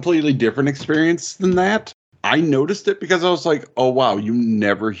had a completely different experience than that. I noticed it because I was like, oh, wow, you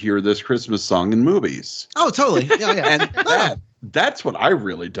never hear this Christmas song in movies. Oh, totally. Yeah. And that's what I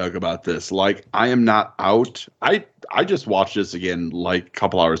really dug about this. Like, I am not out. I just watched this again like a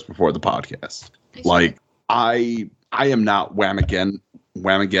couple hours before the podcast. Like, I am not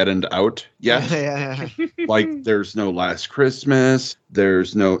Whamageddoned out yet. Yeah. Like, there's no Last Christmas.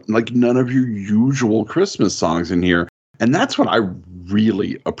 There's no, like, none of your usual Christmas songs in here. And that's what I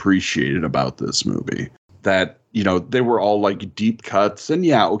really appreciated about this movie. That, they were all like deep cuts, and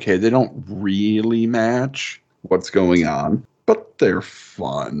they don't really match what's going on, but they're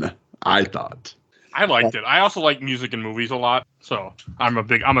fun, I thought. I liked it. I also like music in movies a lot, so I'm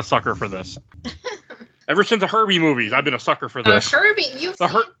a sucker for this. Ever since the Herbie movies, I've been a sucker for this. Herbie,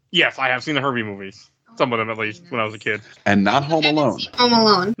 yes, I have seen the Herbie movies. Some of them, at least, when I was a kid. And not Home Alone. Home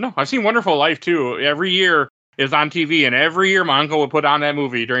Alone. No, I've seen Wonderful Life, too. Every year is on TV, and every year my uncle would put on that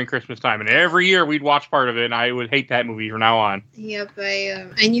movie during Christmas time, and every year we'd watch part of it, and I would hate that movie from now on. Yep,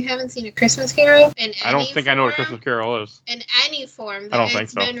 and you haven't seen A Christmas Carol? I don't think I know what A Christmas Carol is. In any form. I don't think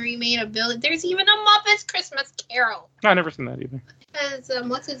so. It's been remade a billion. There's even a Muppets Christmas Carol. I've never seen that either. Because,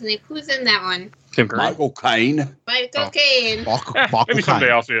 what's his name? Who's in that one? Tim Curry. Michael Caine. Maybe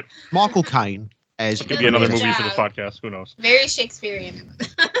someday I'll see it. Michael Caine. It could be another movie for this podcast. Who knows? Very Shakespearean.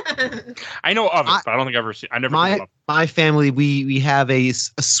 I know of it, but I don't think I've ever seen. I never. My family, we have a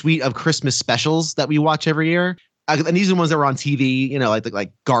suite of Christmas specials that we watch every year, and these are the ones that were on TV.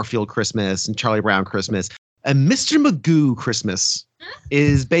 Like Garfield Christmas and Charlie Brown Christmas, and Mr. Magoo Christmas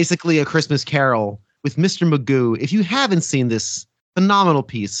is basically a Christmas Carol with Mr. Magoo. If you haven't seen this phenomenal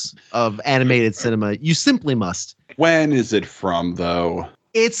piece of animated cinema, you simply must. When is it from, though?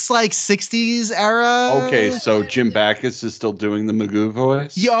 It's like 60s era. Okay, so Jim Backus is still doing the Magoo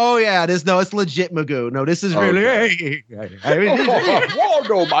voice? Oh, yeah. It's legit Magoo. No, this is really...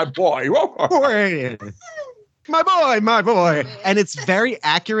 Waldo, my boy. my boy. And it's very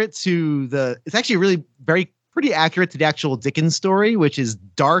accurate to it's actually really pretty accurate to the actual Dickens story, which is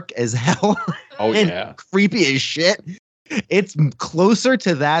dark as hell. Oh, and yeah. creepy as shit. It's closer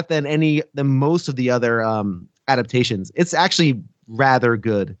to that than most of the other adaptations. It's actually rather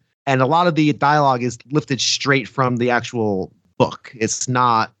good. And a lot of the dialogue is lifted straight from the actual book. It's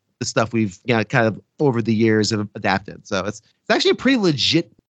not the stuff we've kind of over the years have adapted. So it's actually a pretty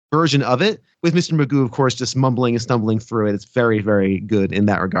legit version of it, with Mr. Magoo, of course, just mumbling and stumbling through it. It's very, very good in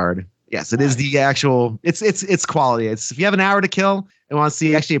that regard. Yes, it is the actual. It's quality. If you have an hour to kill and want to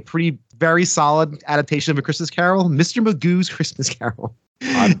see actually a very solid adaptation of A Christmas Carol, Mr. Magoo's Christmas Carol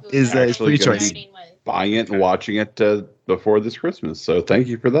is pretty choice. Buying it and watching it before this Christmas. So thank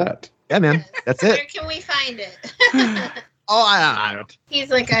you for that. Yeah, man, that's it. Where can we find it? I don't. He's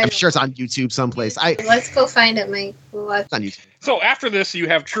like, I'm sure it's on YouTube someplace. Let's go find it, Mike. It's on YouTube. So after this, you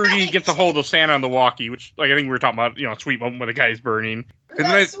have Trudy gets a hold of Santa on the walkie, which, I think we were talking about, sweet moment when the guy's burning. Sweet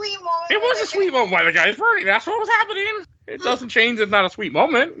moment. It was a sweet moment when the guy's burning. That's what was happening. It doesn't change. It's not a sweet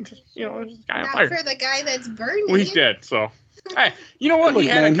moment. It's kind of not fire. for the guy that's burning. Well, he's dead. So, hey, you know what? Look,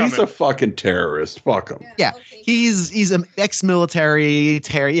 man, he's a fucking terrorist. Fuck him. Yeah, okay. He's an ex-military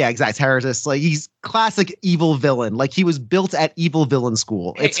terrorist. Like, he's classic evil villain. Like, he was built at evil villain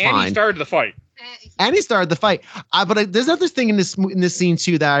school. It's fine. And he started the fight. But there's another thing in this scene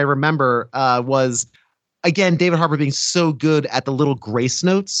too that I remember was, again, David Harbour being so good at the little grace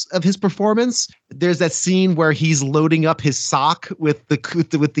notes of his performance. There's that scene where he's loading up his sock with the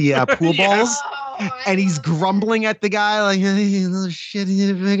pool balls. And he's grumbling at the guy like, hey, little shit.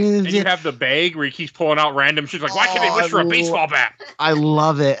 And you have the bag where he keeps pulling out random shit like, why can't they wish for a baseball bat? I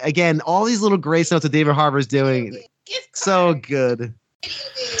love it. Again, all these little grace notes that David Harbour's doing. So good.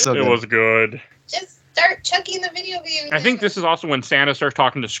 It was good. Just start chucking the video game. I think this is also when Santa starts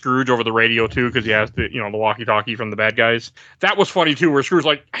talking to Scrooge over the radio too, because he has the walkie-talkie from the bad guys. That was funny too, where Scrooge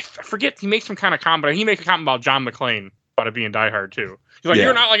I forget, he makes some kind of comment. He makes a comment about John McClane about it being Die Hard too. He's like,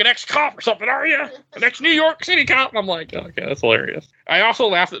 You're not like an ex-cop or something, are you? An ex-New York City cop? And I'm like, okay, that's hilarious. I also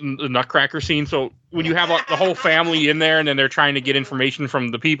laughed at the Nutcracker scene. So when you have the whole family in there and then they're trying to get information from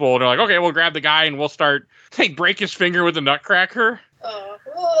the people, they're like, okay, we'll grab the guy and we'll start, break his finger with the Nutcracker.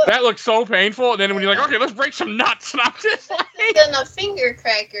 That looks so painful. And then when you're like, okay, let's break some nuts. And I'm just like... It's not a finger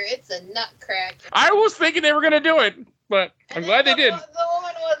cracker. It's a nutcracker. I was thinking they were going to do it, but I'm glad they did. The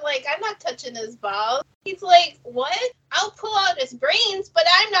woman was like, I'm not touching his balls. He's like, what? I'll pull out his brains, but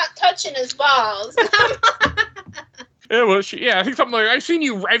I'm not touching his balls. It was, I think something like, I've seen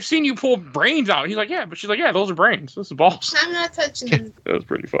you pull brains out. He's like, yeah, but she's like, yeah, those are brains. Those are balls. I'm not touching his. That was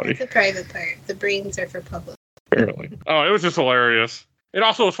pretty funny. It's a private part. The brains are for public. Apparently. Oh, it was just hilarious. It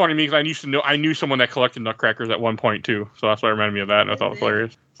also was funny to me because I knew someone that collected nutcrackers at one point too, so that's why it reminded me of that, and I thought it was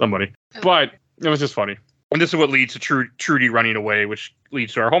hilarious. Somebody. But it was just funny. And this is what leads to Trudy running away, which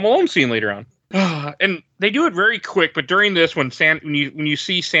leads to our Home Alone scene later on. And they do it very quick, but during this, when you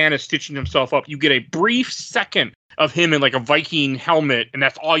see Santa stitching himself up, you get a brief second of him in like a Viking helmet, and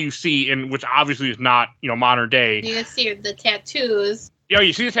that's all you see, and which obviously is not, modern day. You can see the tattoos. Yeah,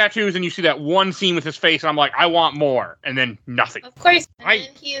 you see the tattoos, and you see that one scene with his face, and I'm like, I want more, and then nothing. Of course, and then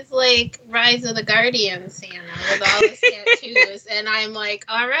he's like Rise of the Guardian Santa with all his tattoos, and I'm like,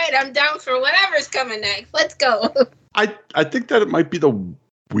 all right, I'm down for whatever's coming next. Let's go. I think that it might be the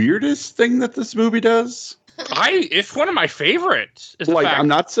weirdest thing that this movie does. It's one of my favorites. I'm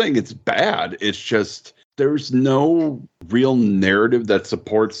not saying it's bad. It's just there's no real narrative that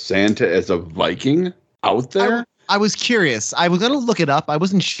supports Santa as a Viking out there. I was curious. I was going to look it up. I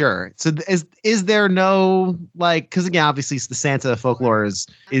wasn't sure. So is there no, because again, obviously the Santa folklore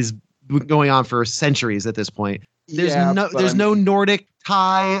is going on for centuries at this point. There's no Nordic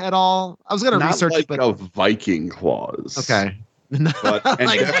tie at all. I was going to research it, but a Viking clause. Okay. But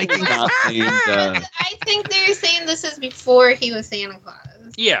I think they're saying this is before he was Santa Claus.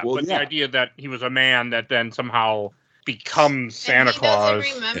 Yeah, the idea that he was a man that then somehow becomes Santa Claus.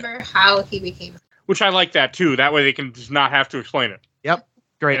 He doesn't remember how he became. Which I like that too. That way they can just not have to explain it. Yep,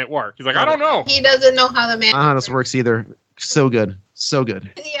 great. And it worked. He's like, I don't know. He doesn't know how the man. I don't know how this works either. So good.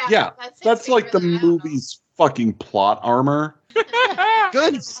 Yeah. That's like the movie's fucking plot armor.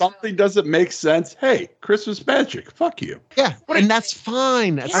 Good. Something doesn't make sense. Hey, Christmas magic. Fuck you. Yeah, and that's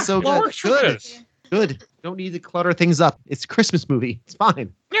fine. That's so good. Good. Don't need to clutter things up. It's a Christmas movie. It's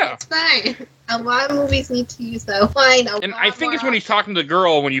fine. Yeah. It's fine. A lot of movies need to use that line. And I think it's when he's talking to the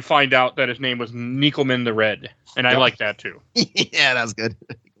girl when you find out that his name was Nickelman the Red. And I like that too. Yeah, that's good.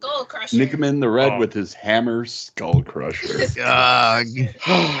 Go Skull Crusher. Nickerman the Red with his hammer Skull Crusher.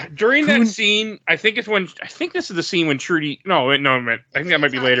 During that scene, I think this is the scene when Trudy. No, I think that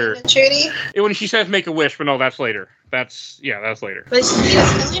might be later. Trudy? When she says make a wish, but no, that's later. That's later. But he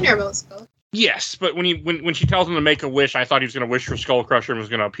was telling her about Skull. Yes, but when she tells him to make a wish, I thought he was going to wish for Skull Crusher and was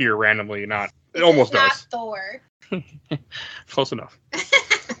going to appear randomly. It almost not does. Thor. Close enough.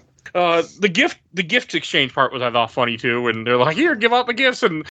 The gift exchange part was, I thought, funny too. And they're like, "Here, give out the gifts,"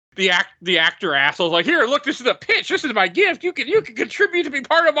 and the actor asshole's like, "Here, look, this is a pitch. This is my gift. You can contribute to be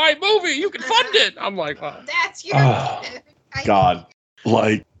part of my movie. You can fund it." I'm like, "Wow, that's your God."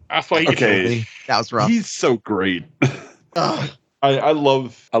 Like, that's why he that was rough. He's so great. I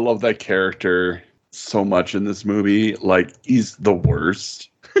love that character so much in this movie. Like, he's the worst.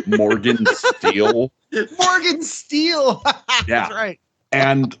 Morgan Steele. Morgan Steele. Yeah, that's right.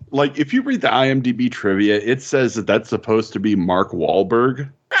 And like, if you read the IMDb trivia, it says that that's supposed to be Mark Wahlberg.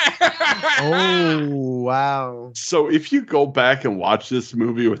 Oh, wow. So if you go back and watch this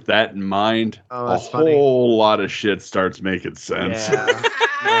movie with that in mind, a whole lot of shit starts making sense.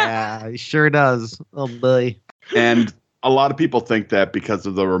 Yeah, it sure does. Oh, boy. And a lot of people think that because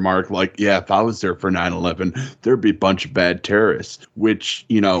of the remark, like, yeah, if I was there for 9/11, there'd be a bunch of bad terrorists, which,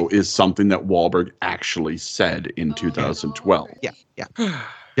 is something that Wahlberg actually said in 2012. Yeah.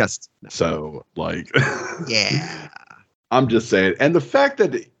 Yes. So, like, yeah. I'm just saying. And the fact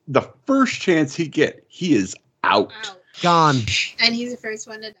that the first chance he is out. Gone. And he's the first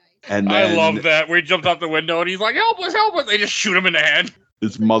one to die. And I love that. Where he jumped out the window and he's like, help us. They just shoot him in the head.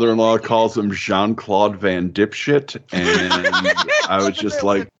 His mother-in-law calls him Jean-Claude Van Dipshit, and I was just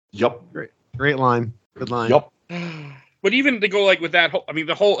like, "Yup, great line, good line." Yup." But even to go like with that whole,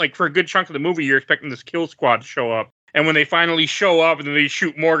 the whole, like, for a good chunk of the movie, you're expecting this kill squad to show up, and when they finally show up and then they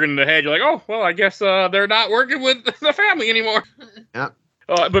shoot Morgan in the head, you're like, oh, well, I guess they're not working with the family anymore. Yeah.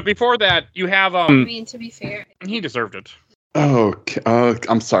 But before that, you have I mean, to be fair, he deserved it. Okay.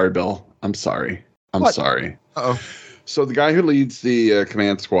 I'm sorry, Bill. I'm sorry. Sorry. Uh-oh. So the guy who leads the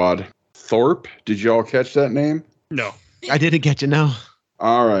command squad, Thorpe, did you all catch that name? No. I didn't get you, no.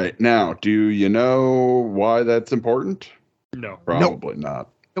 All right. Now, do you know why that's important? No. Probably not.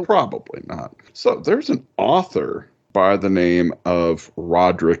 Probably not. So there's an author by the name of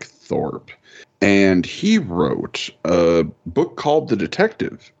Roderick Thorpe, and he wrote a book called The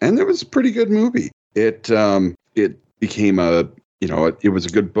Detective, and it was a pretty good movie. It became it was a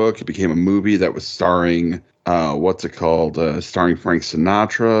good book. It became a movie that was starring starring Frank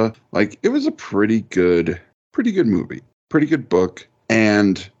Sinatra. Like, it was a pretty good movie, pretty good book.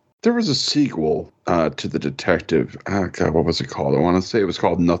 And there was a sequel to The Detective. Oh, God, what was it called? I want to say it was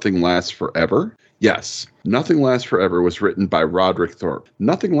called Nothing Lasts Forever. Yes, Nothing Lasts Forever was written by Roderick Thorpe.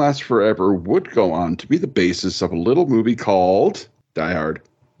 Nothing Lasts Forever would go on to be the basis of a little movie called Die Hard.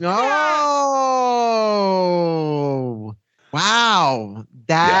 Oh, wow.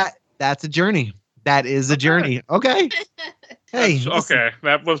 That's a journey. That is a journey. Okay. Hey. Okay.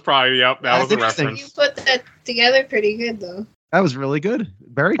 That was probably, that was a reference. You put that together pretty good, though. That was really good.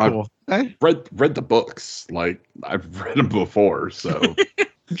 Very cool. Okay. Read the books. Like, I've read them before, so.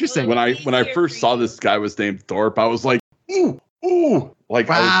 Interesting. When I first saw this guy was named Thorpe, I was like, ooh. Like,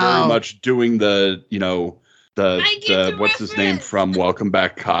 wow. I was very much doing the what's his name from Welcome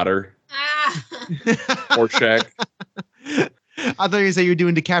Back, Kotter. Rorschach. I thought you said you were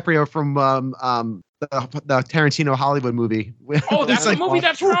doing DiCaprio from the Tarantino Hollywood movie. Oh, that's the movie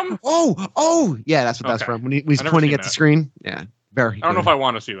that's from? Oh, yeah, that's what that's from. When he's pointing at the screen. Yeah, very. I don't know if I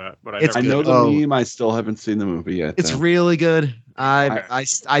want to see that, but I know the meme. I still haven't seen the movie yet. It's really good. I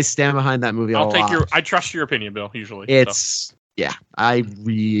stand behind that movie. I trust your opinion, Bill. Usually, yeah. I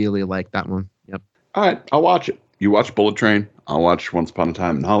really like that one. Yep. All right, I'll watch it. You watch Bullet Train. I'll watch Once Upon a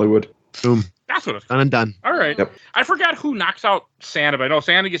Time in Hollywood. Boom. That's what it's done and done. All right. Yep. I forgot who knocks out Santa, but I know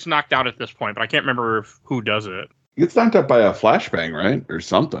Santa gets knocked out at this point, but I can't remember who does it. He gets knocked out by a flashbang, right? Or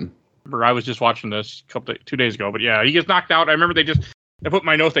something. I was just watching this 2 days ago, but yeah, he gets knocked out. I remember I put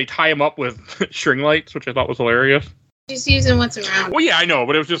my notes, they tie him up with string lights, which I thought was hilarious. Just using what's around. Well, yeah, I know,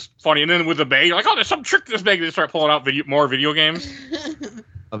 but it was just funny. And then with the bag, you're like, oh, there's some trick to this bag. They start pulling out more video games.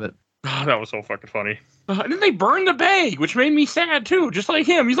 Love it. Oh, that was so fucking funny. And then they burned the bag, which made me sad, too. Just like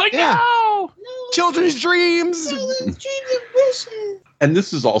him. He's like, no! Children's dreams! Children's dreams and wishes! And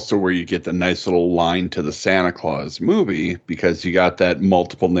this is also where you get the nice little line to the Santa Claus movie, because you got that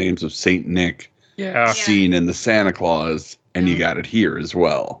multiple names of Saint Nick scene in the Santa Claus, and you got it here as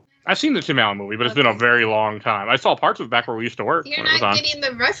well. I've seen the Tim Allen movie, but it's been a very long time. I saw parts of it back where we used to work. You're not getting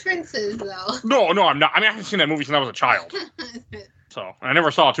the references, though. No, I'm not. I mean, I haven't seen that movie since I was a child. So, I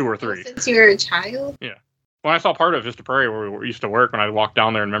never saw 2 or 3. Since you were a child? Yeah. When I saw part of Vista Prairie where we used to work, when I walked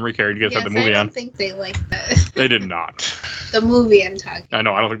down there in memory care, you guys had the movie on. I don't think they liked that. They did not. The movie I'm talking. I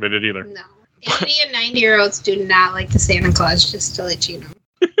know. I don't think they did either. No. 80 and 90-year-olds do not like the Santa Claus, just to let you know.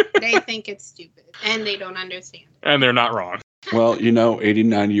 They think it's stupid, and they don't understand. And they're not wrong. Well, 80,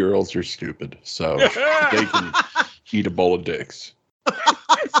 90-year-olds are stupid, so they can eat a bowl of dicks.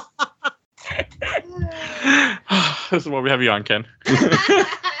 This is what we have you on, Ken.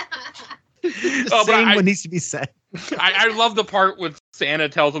 Saying what needs to be said. I love the part when Santa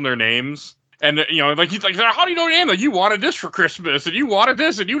tells them their names. And, he's like, how do you know your name? Like, you wanted this for Christmas, and you wanted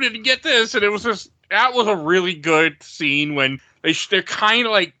this, and you didn't get this. And it was that was a really good scene when they're kind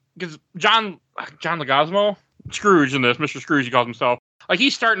of like, because John Leguizamo, Scrooge in this, Mr. Scrooge, he calls himself, like,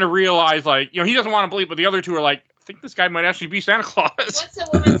 he's starting to realize, like, he doesn't want to believe, but the other two are like, I think this guy might actually be Santa Claus. What's the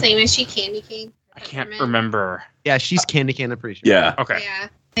woman's name? Is she Candy Cane? I can't remember. Yeah, she's Candy Cane, I'm pretty sure. Yeah. Okay. Yeah.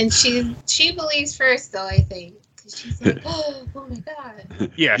 And she believes first, though, I think. She's like, oh my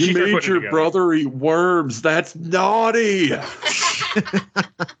God. Yeah, you made your brother eat worms. That's naughty.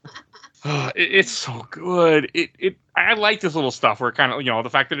 It's so good. I like this little stuff where kind of, the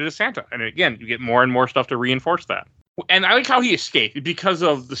fact that it is Santa. And again, you get more and more stuff to reinforce that. And I like how he escaped because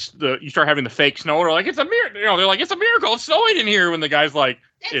of the you start having the fake snow. They're like, it's a miracle. They're like, it's a miracle. It's snowing in here. When the guy's like,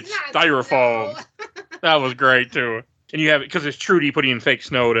 it's styrofoam. That was great too. And you have it because it's Trudy putting in fake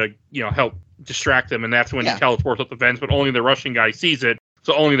snow to, help distract them. And that's when he teleports up the vents, but only the Russian guy sees it.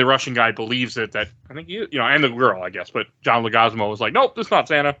 So only the Russian guy believes it. That I think and the girl, I guess. But John Leguizamo was like, nope, this is not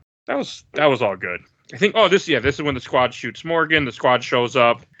Santa. That was all good. I think. Oh, this is when the squad shoots Morgan. The squad shows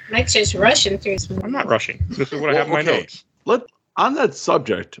up. Mike's just rushing through. I'm not rushing. This is what I have in my notes. On that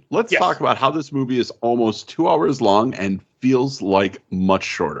subject, let's talk about how this movie is almost 2 hours long and feels like much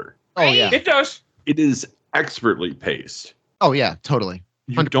shorter. Oh yeah, it does. It is expertly paced. Oh yeah, totally.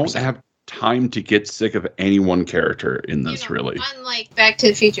 100%. You don't have time to get sick of any one character in this, really. Unlike Back to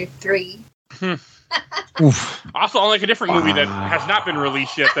the Future 3. Also, unlike a different movie that has not been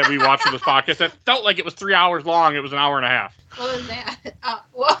released yet that we watched for this podcast that felt like it was 3 hours long. It was an hour and a half. What was that?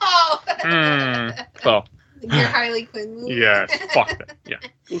 Whoa! So. Your Harley Quinn movie? Yeah, fuck that. Yeah.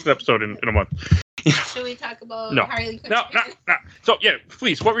 It was an episode in a month. Should we talk about Harley Quinn? No. So, yeah,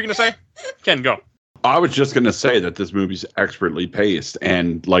 please, what were you going to say? Ken, go. I was just going to say that this movie's expertly paced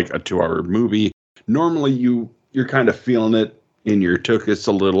and like a 2-hour movie. Normally, you're kind of feeling it in your tuchus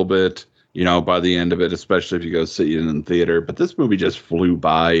a little bit, by the end of it, especially if you go see it in the theater. But this movie just flew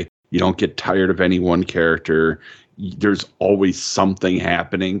by. You don't get tired of any one character. There's always something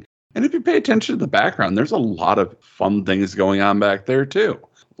happening. And if you pay attention to the background, there's a lot of fun things going on back there, too.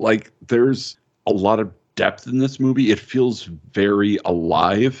 Like, there's a lot of depth in this movie. It feels very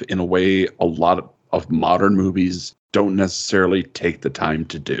alive in a way a lot of modern movies don't necessarily take the time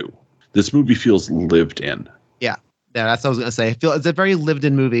to do. This movie feels lived in. Yeah, that's what I was going to say. It's a very lived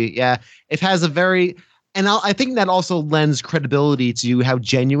in movie. Yeah, it has a very... And I think that also lends credibility to how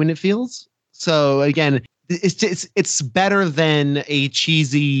genuine it feels. So, again... It's better than a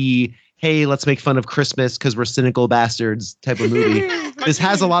cheesy, hey, let's make fun of Christmas because we're cynical bastards type of movie. This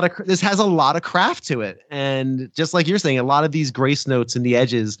has a lot of craft to it, and just like you're saying, a lot of these grace notes in the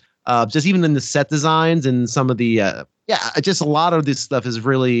edges, just even in the set designs and some of the just a lot of this stuff is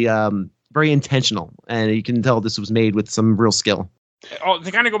really very intentional, and you can tell this was made with some real skill. Oh, to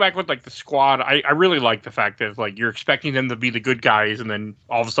kind of go back with like the squad, I really like the fact that like you're expecting them to be the good guys, and then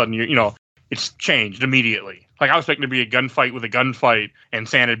all of a sudden it's changed immediately. Like, I was expecting to be a gunfight with a gunfight and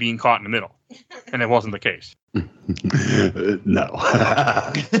Santa being caught in the middle. And it wasn't the case. No.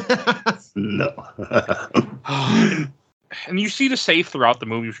 No. And you see the safe throughout the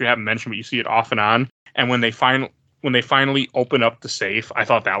movie, which we haven't mentioned, but you see it off and on. And when they finally open up the safe, I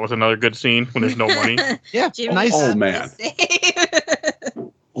thought that was another good scene when there's no money. Yeah, nice. Oh, man.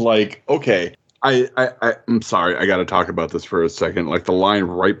 Like, okay. I'm sorry. I got to talk about this for a second. Like the line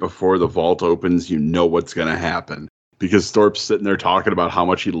right before the vault opens, you know what's going to happen. Because Thorpe's sitting there talking about how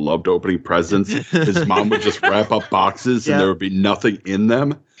much he loved opening presents. His mom would just wrap up boxes and there would be nothing in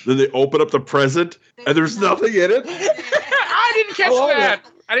them. Then they open up the present and there's nothing in it. I didn't catch that.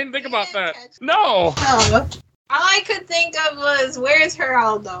 I didn't think about that. No. All I could think of was, where's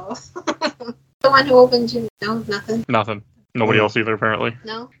Geraldo? The one who opened you. No, nothing. Nothing. Nobody else either, apparently.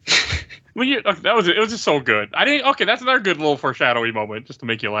 No. Well, it was just so good. That's another good little foreshadowy moment just to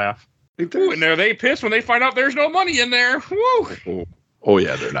make you laugh. Ooh, and are they pissed when they find out there's no money in there? Woo! Oh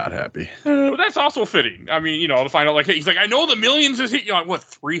yeah, they're not happy. But that's also fitting. I mean, to find out, like, he's like, I know the millions is hit, what,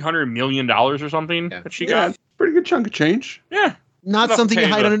 $300 million or something that she got? Pretty good chunk of change. Yeah. Not something you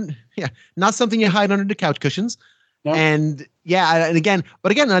hide under. Yeah, not something you hide under the couch cushions. No. And and again,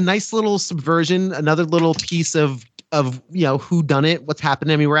 a nice little subversion, another little piece of who done it, what's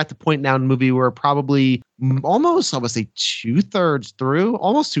happening. I mean, we're at the point now in the movie where probably almost, I would say, 2/3 through,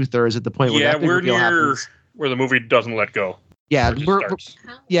 almost 2/3 at the point where that big reveal happens. Where the movie doesn't let go. Yeah, we're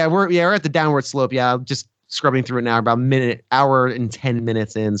at the downward slope. Yeah, I'm just scrubbing through it now, about hour and 10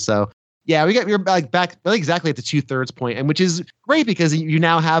 minutes in. So yeah, we're back exactly at the 2/3 point, and which is great because you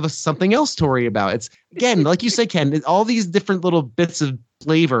now have something else to worry about. It's again, like you said, Ken, all these different little bits of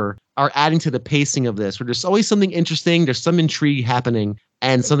flavor are adding to the pacing of this, where there's always something interesting, there's some intrigue happening,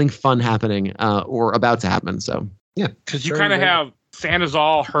 and something fun happening or about to happen. So yeah, because you kind of have Santa's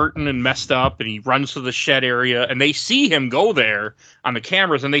all hurting and messed up, and he runs to the shed area, and they see him go there on the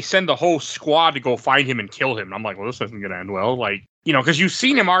cameras, and they send the whole squad to go find him and kill him. And I'm like, well, this isn't going to end well. Like, because you've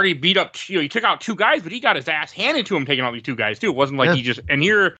seen him already beat up, he took out 2 guys, but he got his ass handed to him taking out these 2 guys, too. It wasn't like he just, and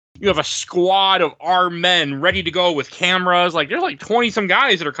here you have a squad of armed men ready to go with cameras. Like, there's like 20-some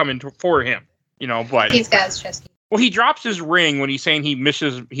guys that are coming for him, but. He's got his chest. Well, he drops his ring when he's saying he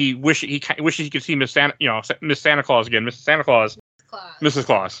wishes he could see Miss Santa Claus again, Mrs. Santa Claus. Mrs.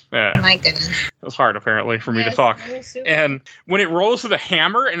 Claus. Yeah. My goodness. It was hard, apparently, for me to talk. And when it rolls to the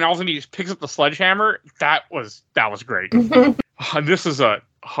hammer and all of a sudden he just picks up the sledgehammer, that was great. This is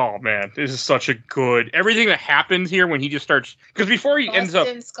this is such a good... Everything that happens here when he just starts... Because before he ends up...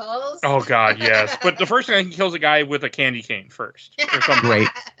 Skulls? Oh, God, yes. But the first thing, he kills a guy with a candy cane first.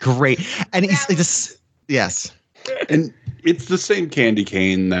 Great. And he's just... Yes. And it's the same candy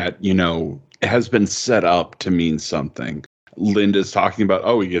cane that, has been set up to mean something. Linda's talking about,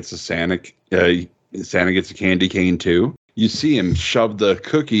 he gets a Santa gets a candy cane too. You see him shove the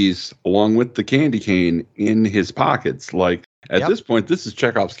cookies along with the candy cane in his pockets. Like, at this point, this is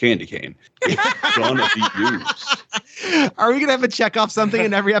Chekhov's candy cane. It's gonna be used. Are we gonna have a Chekhov something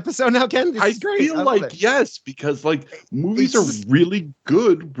in every episode now, Ken? I feel like yes, because movies are really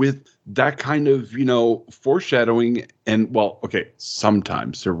good with that kind of, foreshadowing. And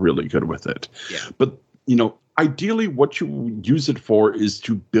sometimes they're really good with it. Yeah. But, ideally, what you use it for is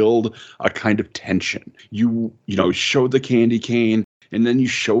to build a kind of tension. You show the candy cane, and then you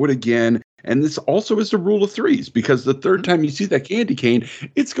show it again. And this also is the rule of 3s, because the third time you see that candy cane,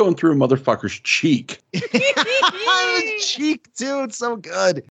 it's going through a motherfucker's cheek. Cheek, too. It's so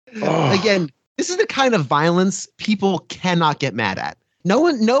good. Again, this is the kind of violence people cannot get mad at. No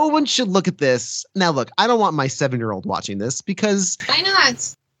one should look at this. Now, look, I don't want my 7-year-old watching this because... Why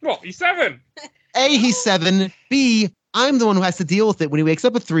not? Well, he's 7. A, he's 7. B, I'm the one who has to deal with it when he wakes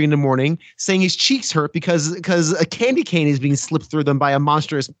up at 3 a.m, saying his cheeks hurt because a candy cane is being slipped through them by a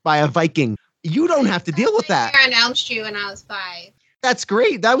Viking. You don't have to deal with that. I announced you when I was 5. That's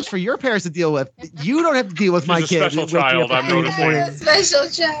great. That was for your parents to deal with. You don't have to deal with my kid. Special child. I'm noticing. Special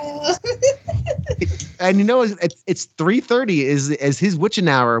child. And it's 3:30 is his witching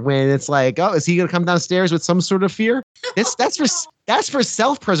hour when it's like, is he gonna come downstairs with some sort of fear? That's for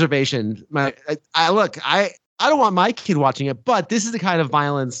self-preservation. I don't want my kid watching it, but this is the kind of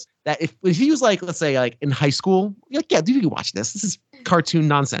violence that if he was let's say in high school, you can watch this. This is cartoon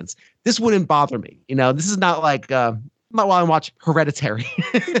nonsense. This wouldn't bother me. This is not not while I watch Hereditary.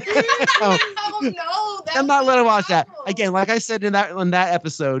 No, I'm not letting him watch that. Again, like I said in that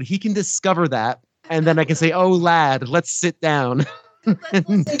episode, he can discover that, and then I can say, "Oh, lad, let's sit down. Let's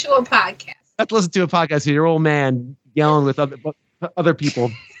listen to a podcast. Let's listen to a podcast with your old man yelling with other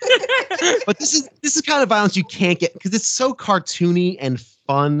people." But this is kind of violence you can't get because it's so cartoony and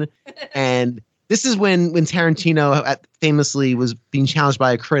fun, and this is when Tarantino famously was being challenged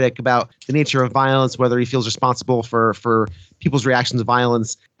by a critic about the nature of violence, whether he feels responsible for people's reactions to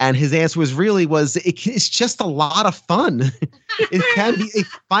violence. And his answer was it's just a lot of fun.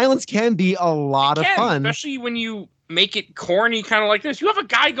 Violence can be a lot of fun. Especially when you make it corny, kind of like this. You have a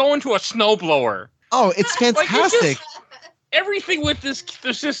guy going to a snowblower. Oh, it's fantastic. Everything with this,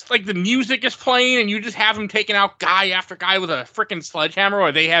 there's just the music is playing, and you just have him taking out guy after guy with a freaking sledgehammer,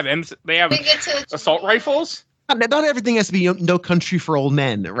 or they have assault rifles. Not everything has to be No Country for Old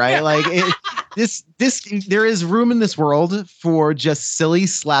Men, right? There is room in this world for just silly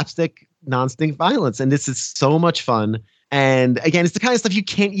slapstick, non-stink violence, and this is so much fun. And again, it's the kind of stuff you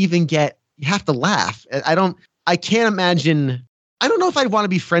can't even get. You have to laugh. I can't imagine. I don't know if I'd want to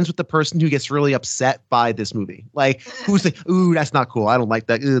be friends with the person who gets really upset by this movie. Who's like, ooh, that's not cool. I don't like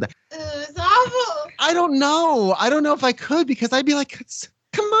that. It's awful. I don't know. I don't know if I could because I'd be like,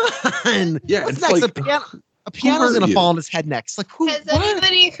 come on. Yeah, what's next? A piano's going to fall on his head next. Has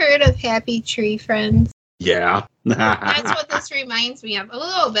anybody heard of Happy Tree Friends? Yeah. That's what this reminds me of. A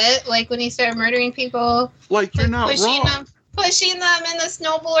little bit. When he started murdering people. You're not wrong. pushing them in the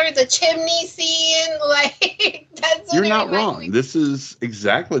snowblower, the chimney scene, like that's what You're not wrong. This is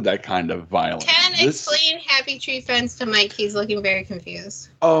exactly that kind of violence. Explain Happy Tree Friends to Mike. He's looking very confused.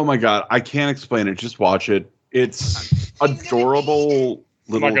 Oh my god, I can't explain it. Just watch it. It's adorable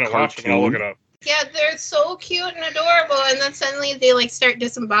little I'm not gonna watch it. I'll look it up. Yeah, they're so cute and adorable, and then suddenly they like start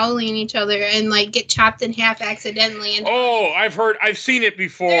disemboweling each other and like get chopped in half accidentally. And I've seen it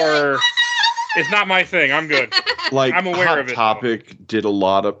before. It's not my thing. I'm good. Like, I'm aware of it. Hot Topic did a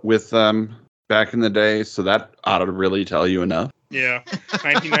lot with them back in the day, so that ought to really tell you enough. Yeah,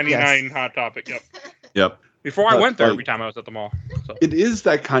 1999 yes. Hot Topic. Yep. Before I went there every time I was at the mall. So. It is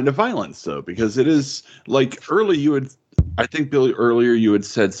that kind of violence, though, because it is like I think Billy earlier you had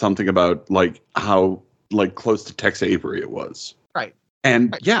said something about like how like close to Tex Avery it was. Right.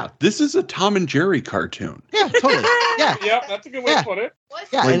 And yeah, this is a Tom and Jerry cartoon. Yeah, totally. Yeah. Yep, that's a good way to put it. What's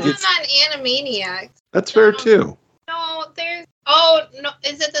going on Animaniacs? That's fair too. No,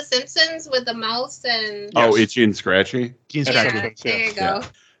 is it The Simpsons with the mouse and Itchy and Scratchy? There you go. Yeah.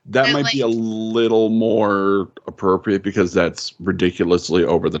 That might be a little more appropriate because that's ridiculously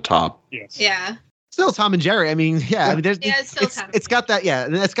over the top. Yes. Yeah. Still Tom and Jerry. I mean, I mean, it's got that,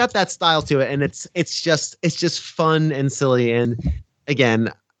 and it's got that style to it, and it's just fun and silly. And again,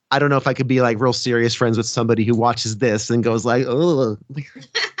 I don't know if I could be like real serious friends with somebody who watches this and goes like, oh.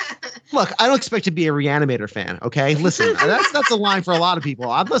 Look, I don't expect to be a Reanimator fan. Okay, listen, that's a line for a lot of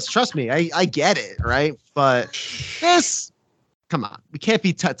people. Trust me, I get it, right? But this, come on, we can't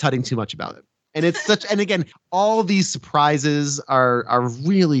be tutting too much about it. And it's and again, all these surprises are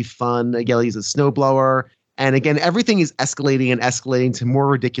really fun. Again, he's a snowblower. And again, everything is escalating to more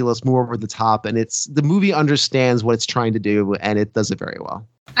ridiculous, more over the top. And the movie understands what it's trying to do, and it does it very well.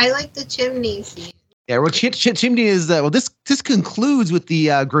 I like the chimney scene. Yeah, well, chimney is this concludes with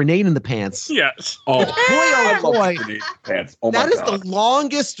the grenade in the pants. Yes. Oh boy! Pants. Oh that my is God.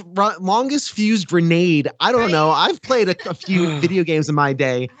 The longest fused grenade. I don't know. I've played a few video games in my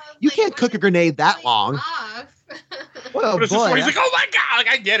day. You can't cook a grenade that long. Well, boy, he's like, oh my God! Like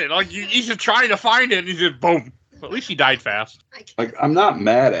I get it. Like he's just trying to find it, and he's just boom. At least he died fast. Like I'm not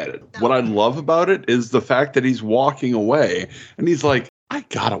mad at it. What I love about it is the fact that he's walking away, and he's like, I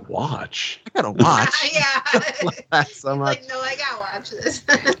gotta watch. Yeah. That so much. Like, no, I gotta watch this.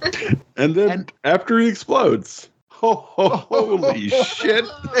 And then after he explodes, holy shit!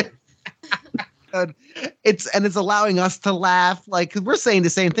 It's allowing us to laugh. Like, 'cause we're saying the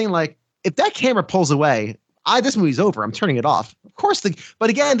same thing. Like, if that camera pulls away, this movie's over. I'm turning it off. Of course. But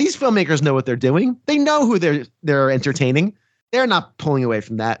again, these filmmakers know what they're doing. They know who they're entertaining. They're not pulling away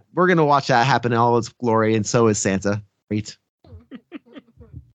from that. We're gonna watch that happen in all its glory, and so is Santa. Great.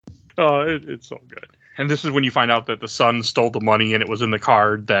 Oh, it's so good. And this is when you find out that the son stole the money and it was in the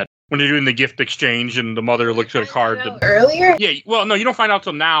card that when they're doing the gift exchange and the mother looks at a card. Earlier? Yeah, well, no, you don't find out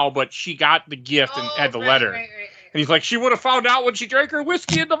till now, but she got the gift and had the letter. Right. And he's like, she would have found out when she drank her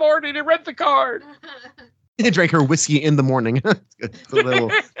whiskey in the morning and read the card. Drank her whiskey in the morning. It's a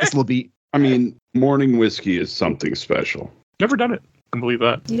little beat. I mean, morning whiskey is something special. Never done it. I can believe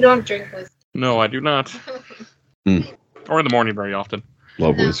that. You don't drink whiskey. No, I do not. Or in the morning very often.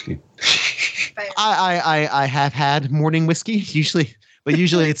 Love whiskey. I have had morning whiskey usually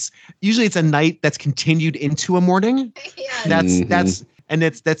it's a night that's continued into a morning. Yeah.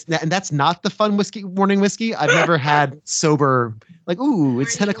 That's not the fun morning whiskey. I've never had sober. Like, ooh,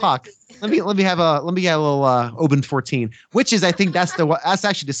 it's 10 o'clock. Let me have a little Oban 14, which is, I think that's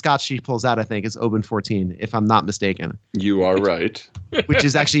actually the scotch she pulls out. I think is Oban 14, if I'm not mistaken. You are right. Which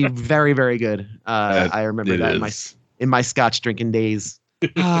is actually very, very good. I remember that in my scotch drinking days.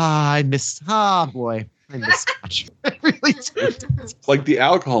 I miss scotch. I really do. Like the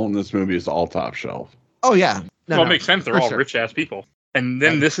alcohol in this movie is all top shelf. Oh yeah. It makes sense. They're all rich ass people. And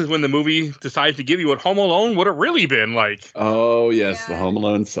then this is when the movie decides to give you what Home Alone would have really been like. Oh, yes, the Home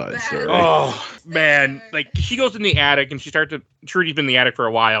Alone side story. Oh, man. Like, she goes in the attic, and Trudy's been in the attic for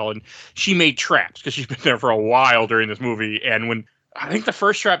a while, and she made traps, because she's been there for a while during this movie. And when, I think the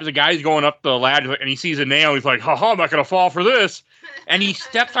first trap is a guy's going up the ladder, and he sees a nail, he's like, haha, I'm not going to fall for this. And he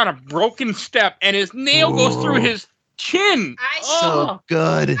steps on a broken step, and his nail goes through his chin. So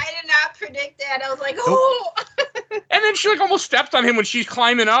good. I did not predict that. I was like, oh. And then she almost steps on him when she's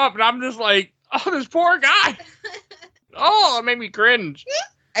climbing up, and I'm just like, oh, this poor guy. Oh, it made me cringe.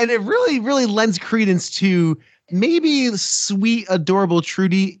 And it really, really lends credence to maybe sweet, adorable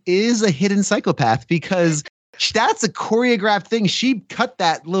Trudy is a hidden psychopath, because that's a choreographed thing. She cut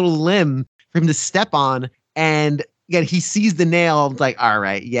that little limb for him to step on, and again, he sees the nail, like, all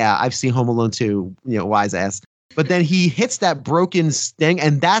right, yeah, I've seen Home Alone 2, wise ass. But then he hits that broken sting,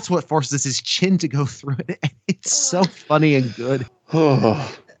 and that's what forces his chin to go through it. It's so funny and good.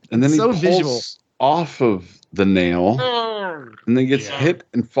 Oh. And then he pulls visual off of the nail and then gets hit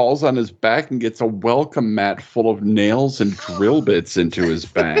and falls on his back and gets a welcome mat full of nails and drill bits into his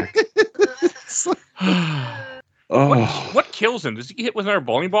back. What kills him? Does he get hit with another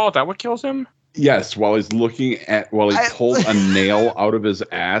bowling ball? Is that what kills him? Yes, while he pulled a nail out of his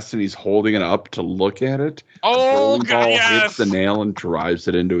ass and he's holding it up to look at it. Oh, the ball hits the nail and drives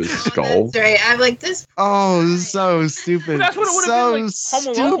it into his skull. That's right. I'm like this. Oh, so stupid. That's what it would have been like Home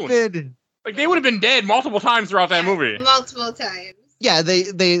Alone. Stupid. Like they would have been dead multiple times throughout that movie. Multiple times. Yeah,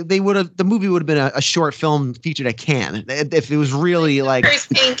 they would have. The movie would have been a short film featured at Cannes if it was really like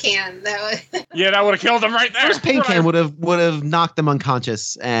first paint can. That would. Yeah, that would have killed them right there. First paint can would have knocked them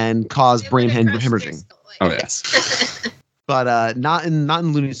unconscious and caused brain hemorrhaging. Oh yes, but not in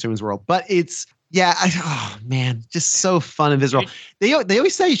Looney Tunes world. But it's oh man, just so fun and visceral. They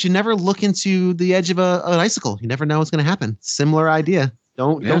always say you should never look into the edge of an icicle. You never know what's going to happen. Similar idea.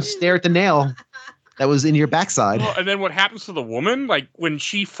 Don't stare at the nail that was in your backside. Well, and then what happens to the woman? Like when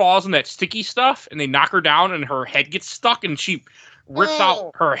she falls in that sticky stuff and they knock her down and her head gets stuck and she rips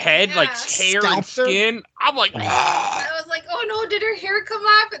out her head, like hair and skin. I'm like, I was like, oh no, did her hair come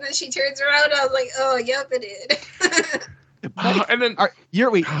off? And then she turns around. I was like, oh, yep, it did. And then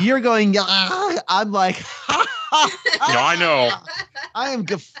you're going. I'm like, I know. I am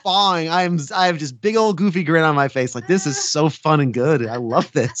guffawing. I have just big old goofy grin on my face. Like this is so fun and good. I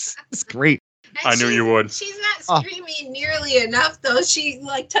love this. It's great. I knew you would. She's not screaming nearly enough though. She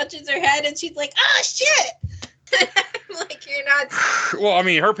like touches her head and she's like, oh shit. Like you're not. Well, I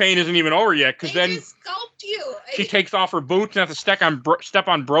mean, her pain isn't even over yet because then just sculpt you. She takes off her boots and has to step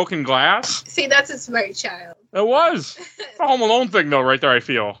on broken glass. See, that's a smart child. It was a Home Alone thing, though, right there. I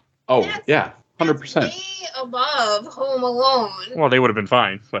feel. Oh yeah, 100%. Way above Home Alone. Well, they would have been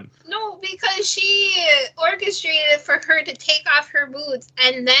fine, but no, because she orchestrated for her to take off her boots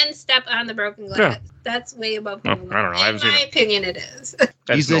and then step on the broken glass. Yeah. That's way above Home Alone. I don't know. In my opinion, it is.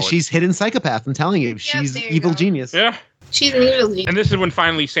 She's hidden psychopath. I'm telling you, she's evil genius. Yeah, she's an evil genius. And this is when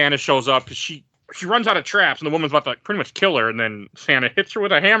finally Santa shows up because she runs out of traps and the woman's about to pretty much kill her, and then Santa hits her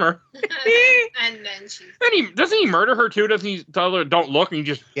with a hammer. And then doesn't he murder her too? Doesn't he tell her don't look and he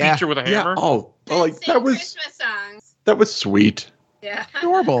just beats her with a hammer? Yeah. Oh, like that was Christmas songs. That was sweet. Yeah.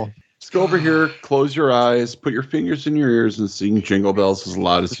 Adorable. Just go over here, close your eyes, put your fingers in your ears, and sing Jingle Bells as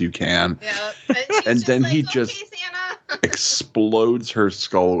loud as you can. Yeah. And then like, he just explodes her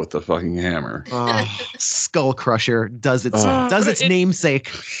skull with the fucking hammer. Skull Crusher does its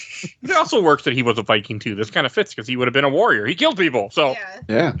namesake. It also works that he was a Viking too. This kind of fits because he would have been a warrior. He killed people, so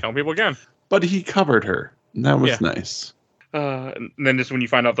kill people again. But he covered her. And that was nice. And then just when you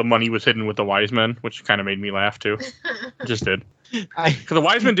find out the money was hidden with the wise men, which kind of made me laugh too. It just did. Because the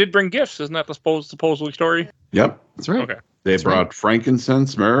wise men did bring gifts. Isn't that the supposedly story? Yep. That's right. Okay. They brought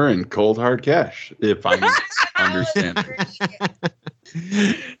frankincense, myrrh, and cold hard cash, if I understand.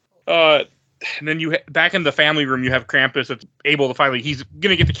 And then back in the family room, you have Krampus that's able to finally, he's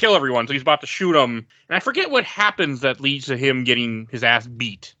going to get to kill everyone, so he's about to shoot him. And I forget what happens that leads to him getting his ass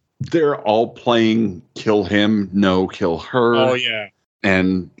beat. They're all playing kill him, no kill her. Oh, yeah.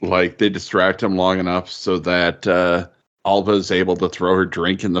 And like they distract him long enough so that Alva's able to throw her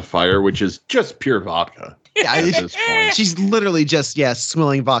drink in the fire, which is just pure vodka. Yeah, at this point. She's literally just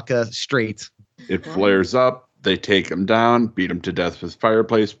swilling vodka straight. It flares up. They take him down, beat him to death with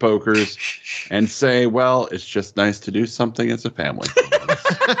fireplace pokers, and say, well, it's just nice to do something as a family.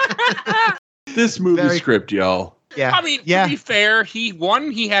 This movie script, y'all. Yeah. I mean, to be fair, he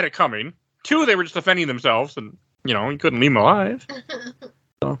had it coming. 2, they were just defending themselves, and, he couldn't leave him alive.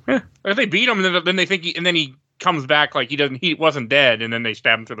 So, if they beat him, and then they think and then he comes back like he wasn't dead, and then they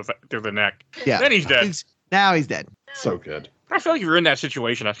stab him through the neck. Yeah. Then he's dead. Now he's dead. So good. I feel like if you're in that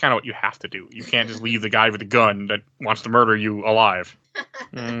situation, that's kind of what you have to do. You can't just leave the guy with the gun that wants to murder you alive.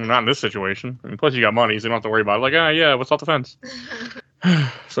 Not in this situation. I mean, plus, you got money, so you don't have to worry about it. Like, what's self-defense?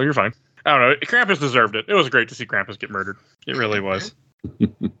 So you're fine. I don't know. Krampus deserved it. It was great to see Krampus get murdered. It really was.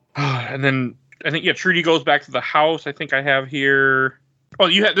 And then, I think, Trudy goes back to the house. I think I have here... Oh,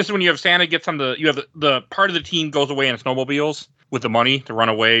 this is when you have Santa gets on the... You have the part of the team goes away in snowmobiles with the money to run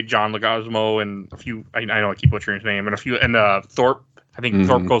away. John Leguizamo and a few... I know I keep butchering his name. And Thorpe. I think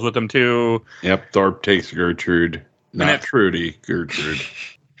Thorpe goes with them, too. Yep, Thorpe takes Gertrude. Not Trudy, Gertrude.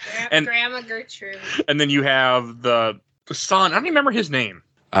 Grandma Gertrude. And then you have the son. I don't remember his name.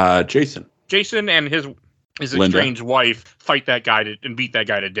 Jason. Jason and his estranged wife fight that guy and beat that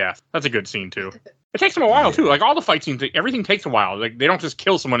guy to death. That's a good scene too. It takes them a while too. Like all the fight scenes, everything takes a while. Like they don't just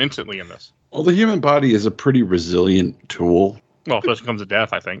kill someone instantly in this. Well, the human body is a pretty resilient tool. Well, especially comes to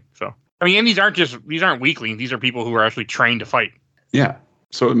death, I think. So I mean, and these aren't weaklings. These are people who are actually trained to fight. Yeah,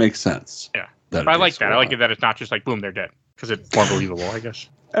 so it makes sense. Yeah, but I like that. I like it that it's not just like boom, they're dead, because it's more believable, I guess.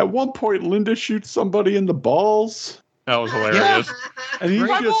 At one point, Linda shoots somebody in the balls. That was hilarious. Yeah. And he's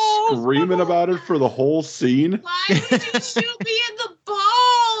just screaming about it for the whole scene. Why would you shoot me in the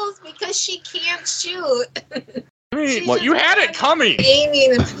balls? Because she can't shoot. I mean, well, you had it coming.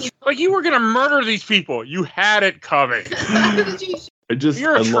 Like you were gonna murder these people. You had it coming.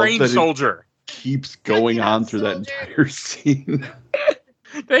 You're a trained soldier. Keeps going on through that entire scene.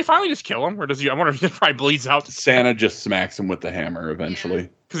 Do they finally just kill him, or does he? I wonder if he probably bleeds out. Santa just smacks him with the hammer eventually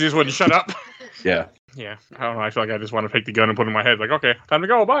because he just wouldn't shut up. Yeah. Yeah, I don't know. I feel like I just want to take the gun and put it in my head. Like, okay, time to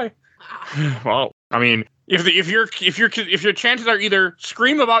go. Bye. Well, I mean, if your chances are either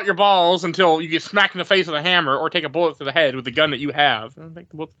scream about your balls until you get smacked in the face with a hammer, or take a bullet to the head with the gun that you have, take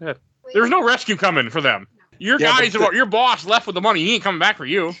the bullet to the head. There's no rescue coming for them. Your boss left with the money. He ain't coming back for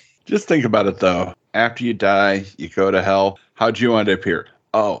you. Just think about it though. After you die, you go to hell. How'd you end up here?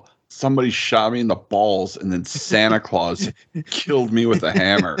 Oh, somebody shot me in the balls, and then Santa Claus killed me with a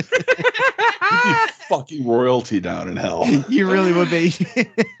hammer. You'd be fucking royalty down in hell. You really would be.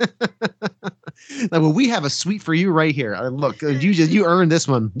 Well, we have a suite for you right here. Look, you earned this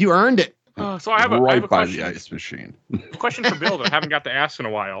one. You earned it. So I have a question. The ice machine. A question for Bill that I haven't got to ask in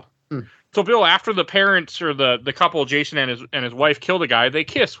a while. So, Bill, after the parents or the couple, Jason and his wife, killed a guy, they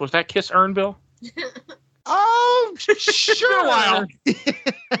kiss. Was that kiss earned, Bill? Oh, sure. It's been a while.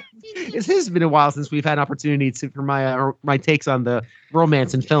 It has been a while since we've had an opportunity for my takes on the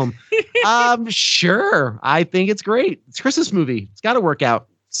romance in film. Sure. I think it's great. It's a Christmas movie. It's got to work out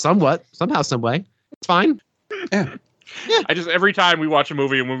somewhat, somehow, some way. It's fine. Yeah. I just, every time we watch a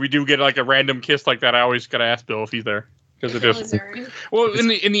movie and when we do get like a random kiss like that, I always got to ask Bill if he's there. Because it is. Well, in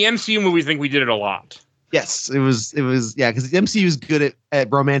the MCU movies, I think we did it a lot. Yes, it was yeah, because the MCU is good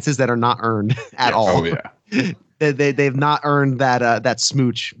at romances that are not earned at all. Oh yeah. They've not earned that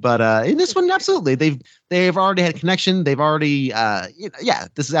smooch, but in this one, absolutely, they've already had connection. They've already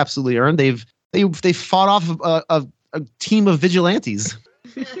this is absolutely earned. They've fought off a team of vigilantes.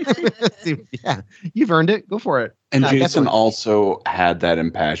 Yeah, you've earned it. Go for it. And Jason definitely. also had that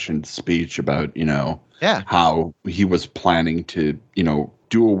impassioned speech about how he was planning to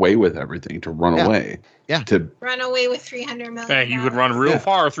do away with everything, to run away. Yeah. To run away with $300 million. Hey, you would run real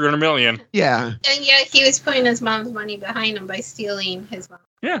far, $300 million. Yeah. And yet he was putting his mom's money behind him by stealing his mom.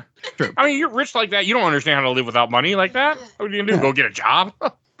 Yeah. True. I mean, you're rich like that. You don't understand how to live without money like that. What are you going to do? Go get a job?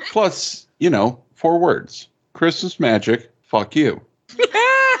 Plus, 4 words. Christmas magic, fuck you.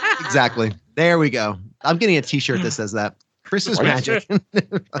 Exactly. There we go. I'm getting a t-shirt that says that. Christmas magic.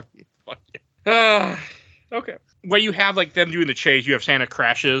 Okay. Where you have like them doing the chase, you have Santa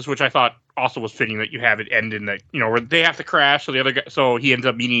crashes, which I thought also was fitting that you have it end in that, where they have to crash. So the other guy, so he ends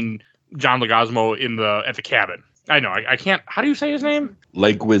up meeting John Leguizamo at the cabin. I know. I can't. How do you say his name?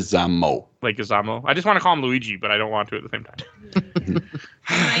 Leguizamo. I just want to call him Luigi, but I don't want to at the same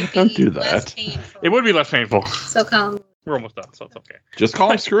time. Don't do that. It would be less painful. So call him. We're almost done, so it's okay. Just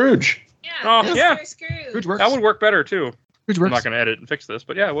call him Scrooge. Yeah. Oh, yeah. Scrooge works. That would work better too. Scrooge I'm works. not going to edit and fix this,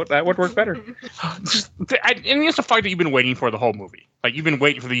 but yeah, that would work better. And it's a fight that you've been waiting for the whole movie. Like you've been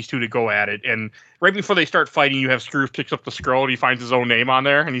waiting for these two to go at it, and right before they start fighting, you have Scrooge picks up the scroll and he finds his own name on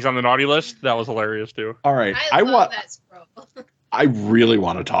there, and he's on the naughty list. That was hilarious too. All right, I love that scroll. I really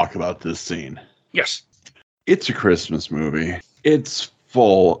want to talk about this scene. Yes, it's a Christmas movie. It's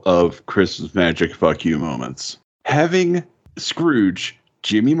full of Christmas magic fuck you moments. Having Scrooge,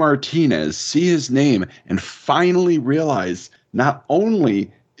 Jimmy Martinez, see his name and finally realize not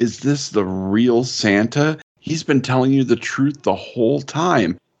only is this the real Santa, he's been telling you the truth the whole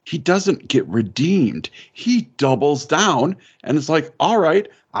time. He doesn't get redeemed. He doubles down and it's like, all right,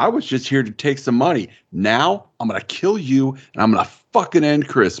 I was just here to take some money. Now I'm going to kill you and I'm going to fucking end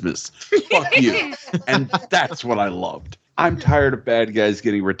Christmas. Fuck you. And that's what I loved. I'm tired of bad guys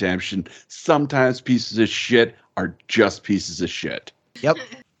getting redemption. Sometimes pieces of shit are just pieces of shit. Yep.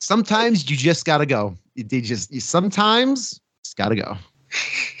 Sometimes you just gotta go. Sometimes just gotta go.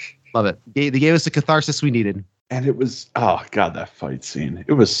 Love it. They gave us the catharsis we needed. And it was, oh God, that fight scene.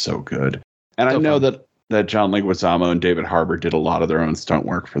 It was so good. And I know that John Leguizamo and David Harbour did a lot of their own stunt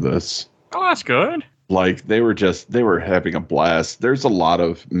work for this. Oh, that's good. Like they were having a blast. There's a lot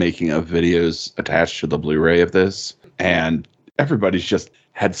of making of videos attached to the Blu-ray of this. And everybody's just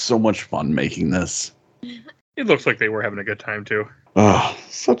had so much fun making this. It looks like they were having a good time too. Oh,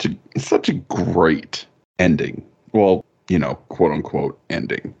 such a great ending. Well, quote unquote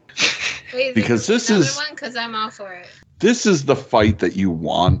ending. Wait, because this is one because I'm all for it. This is the fight that you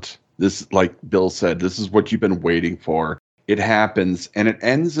want. This, like Bill said, this is what you've been waiting for. It happens, and it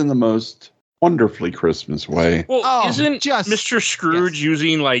ends in the most wonderfully Christmas way. Well, isn't Mr. Scrooge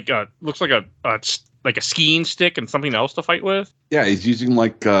using looks like a skiing stick and something else to fight with? Yeah, he's using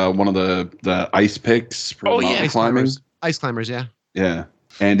like one of the ice picks for mountain climbing. Ice climbers, yeah. Yeah,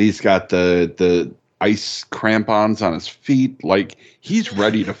 and he's got the ice crampons on his feet. Like, he's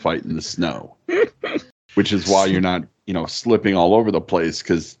ready to fight in the snow, which is why you're not, slipping all over the place,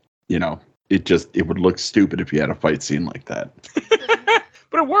 because, it would look stupid if you had a fight scene like that.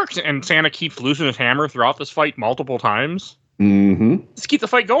 But it works, and Santa keeps losing his hammer throughout this fight multiple times. Mm-hmm. Let's keep the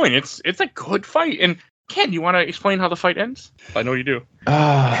fight going. It's a good fight. And Ken, you want to explain how the fight ends? I know you do.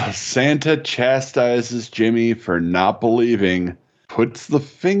 Santa chastises Jimmy for not believing, puts the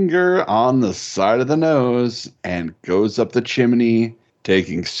finger on the side of the nose, and goes up the chimney,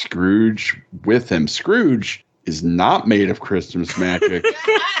 taking Scrooge with him. Scrooge is not made of Christmas magic.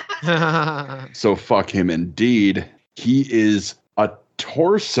 So fuck him indeed. He is a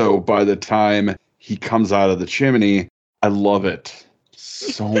torso by the time he comes out of the chimney. I love it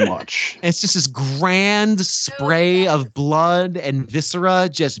so much. It's just this grand spray of blood and viscera,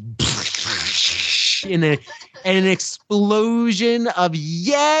 just in an explosion of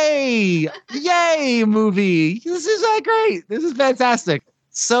yay movie. This is great. This is fantastic.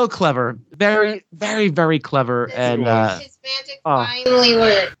 So clever. Very, very, very clever. And his magic finally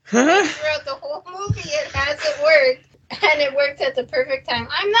worked. Throughout the whole movie, it hasn't worked. And it worked at the perfect time.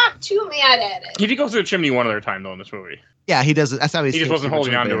 I'm not too mad at it. He did go through the chimney one other time, though, in this movie. Yeah, he does it. That's how he just wasn't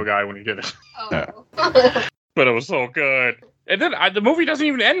holding on to a guy when he did it. Oh. But it was so good. And then the movie doesn't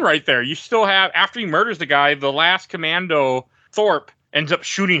even end right there. You still have, after he murders the guy, the last commando, Thorpe, ends up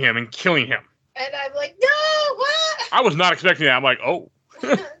shooting him and killing him. And I'm like, no, what? I was not expecting that. I'm like, oh.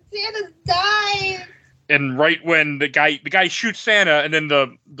 Santa's died. And right when the guy shoots Santa, and then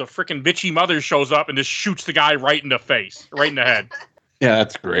the freaking bitchy mother shows up and just shoots the guy right in the face, right in the head. Yeah,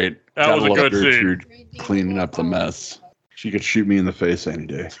 that's great. That was a good scene. Cleaning up the mess. She could shoot me in the face any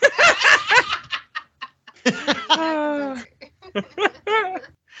day.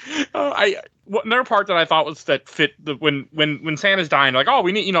 Another part that I thought was that fit when Santa's dying, like, oh,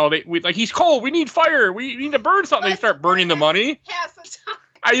 we need, he's cold, we need fire, we need to burn something. They start burning the money. Half the time.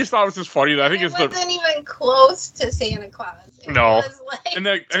 I just thought it was just funny. I think it wasn't even close to Santa Claus. No. And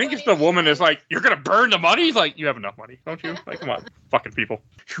I think it's the woman is like, you're going to burn the money? He's like, you have enough money, don't you? Like, come on. Fucking people.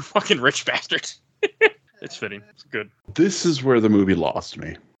 You fucking rich bastards. It's fitting. It's good. This is where the movie lost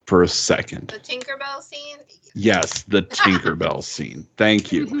me for a second. The Tinkerbell scene? Yes, the Tinkerbell scene.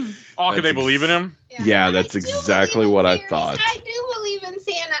 Thank you. Oh, could they believe in him? Yeah, that's exactly what I thought. I do believe in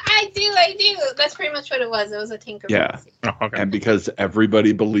Santa. I do. That's pretty much what it was. It was a Tinkerbell scene. Oh, okay. And because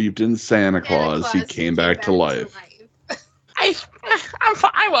everybody believed in Santa Claus, he came back to life.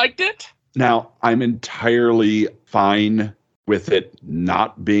 I liked it. Now, I'm entirely fine with it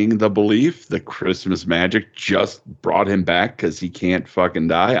not being the belief. The Christmas magic just brought him back because he can't fucking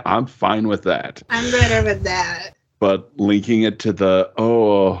die. I'm fine with that. I'm better with that. But linking it to the,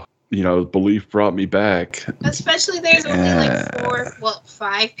 belief brought me back. Especially there's only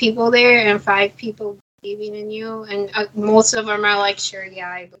 5 people there and 5 people believing in you. And most of them are like, sure,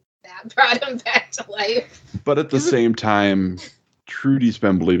 yeah, that brought him back to life. But at the same time, Trudy's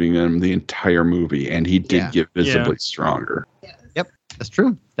been believing in him the entire movie, and he did get visibly stronger. Yes. Yep, that's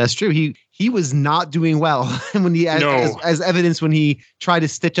true. He was not doing well when he, as evidence, when he tried to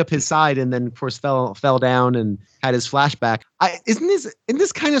stitch up his side and then, of course, fell down and had his flashback. Isn't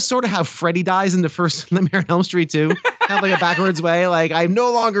this kind of sort of how Freddy dies in the first Nightmare on Elm Street too? Kind of like a backwards way. Like, I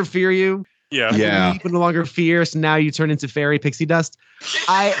no longer fear you. Yeah. You no longer fear, so now you turn into fairy pixie dust.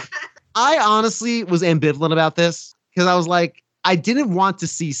 I honestly was ambivalent about this because I was like, I didn't want to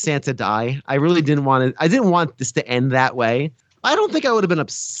see Santa die. I really didn't want to. I didn't want this to end that way. I don't think I would have been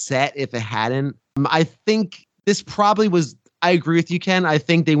upset if it hadn't. I think this probably was. I agree with you, Ken. I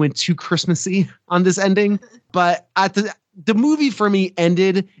think they went too Christmassy on this ending. But at the movie for me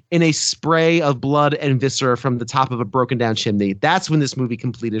ended in a spray of blood and viscera from the top of a broken down chimney. That's when this movie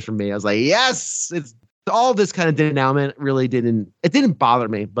completed for me. I was like, yes, it's all this kind of denouement really didn't bother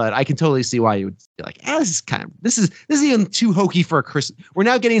me, but I can totally see why you would be like, this is even too hokey for a Christmas. We're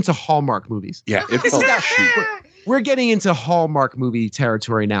now getting into Hallmark movies. Yeah, it felt cheap. We're getting into Hallmark movie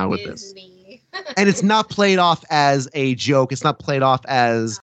territory now with this. And it's not played off as a joke. It's not played off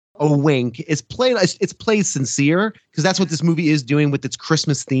as a wink. It's played sincere, because that's what this movie is doing with its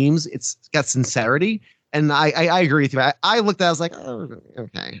Christmas themes. It's got sincerity. And I agree with you. I looked at it, I was like, oh,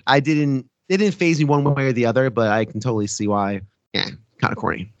 okay. It didn't phase me one way or the other, but I can totally see why. Yeah, kind of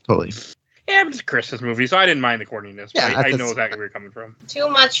corny. Totally. Yeah, but it's a Christmas movie, so I didn't mind the corniness. Yeah, I know exactly where you're coming from. Too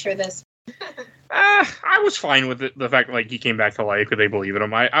much for this. I was fine with it, the fact that he came back to life. Could they believe in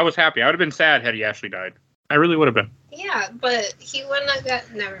him? I was happy. I would have been sad had he actually died. I really would have been. Yeah, but he wouldn't have got.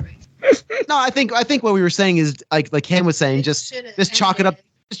 Never mind. No, I think what we were saying is like Cam was saying, just chalk it up.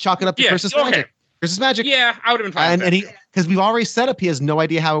 Just chalk it up to Christmas magic. Christmas magic. Yeah, I would have been fine. And he, because we've already set up, he has no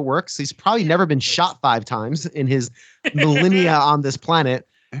idea how it works. He's probably never been shot 5 times in his millennia on this planet.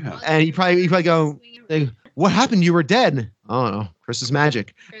 Yeah. And he probably go, "What happened? You were dead." Oh no, Christmas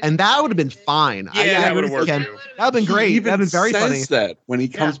magic, and that would have been fine. Yeah, that would have worked. That would have been great. That would have been very funny. That when he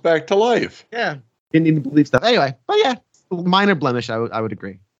comes back to life. Yeah, didn't even believe stuff. Anyway, but yeah, minor blemish. I would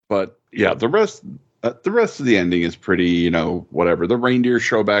agree. But yeah, the rest of the ending is pretty, whatever. The reindeer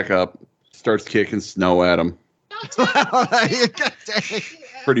show back up, starts kicking snow at him.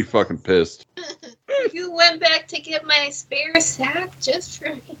 Pretty fucking pissed. You went back to get my spare sack just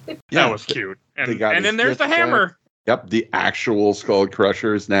for me. Yeah, that was cute. And then there's the hammer. Yep, the actual Skull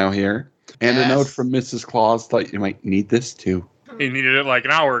Crusher is now here. And a note from Mrs. Claus thought you might need this too. He needed it like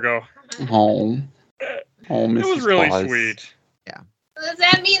an hour ago. Home, Mrs. It was really Claus. Sweet. Yeah. Does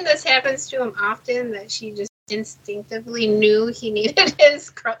that mean this happens to him often, that she just instinctively knew he needed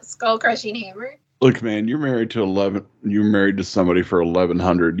his skull-crushing hammer? Look, man, you're married to somebody for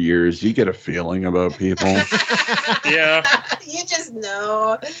 1,100 years. You get a feeling about people. Yeah. You just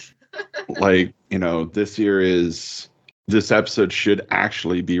know. Like, this episode should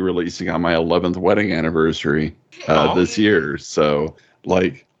actually be releasing on my 11th wedding anniversary this year. So,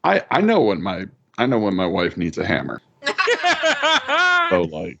 like, I know when my wife needs a hammer. So,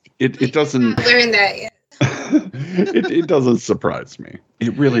 like, it doesn't learn that yet. it doesn't surprise me.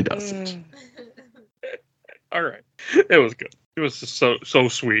 It really doesn't. All right. It was good. It was just so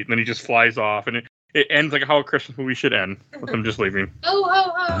sweet. And then he just flies off, and it ends like how a Christmas movie should end, with him just leaving.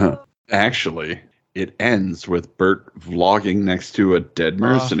 Oh. Actually, it ends with Bert vlogging next to a dead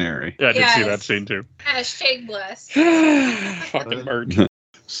mercenary. Yeah, I did see that scene too. Hashtag blessed. Fucking Bert.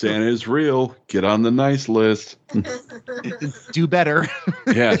 Santa is real. Get on the nice list. Do better.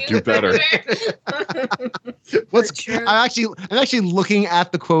 Yeah, do better. I'm actually looking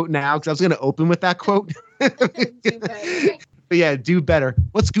at the quote now because I was going to open with that quote. But yeah, do better.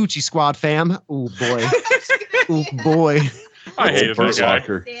 What's Gucci Squad, fam? Oh boy. Oh boy. I hate Bert that guy.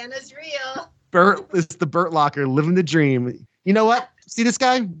 Locker. Santa's real. Bert is the Bert Locker, living the dream. You know what? See this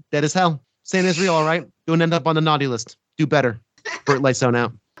guy? Dead as hell. Santa's real, all right? Don't end up on the naughty list. Do better. Bert lights zone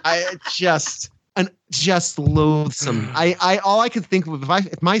out. Just loathsome. All I could think of,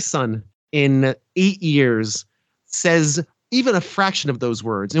 if my son in 8 years says even a fraction of those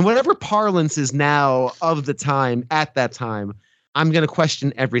words, and whatever parlance is now of the time at that time, I'm gonna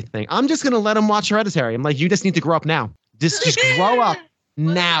question everything. I'm just gonna let him watch Hereditary. I'm like, you just need to grow up now. Just grow up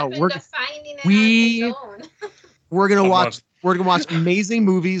now. We're gonna watch amazing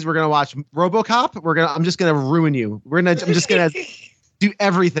movies. We're gonna watch RoboCop. I'm just gonna ruin you. I'm just gonna do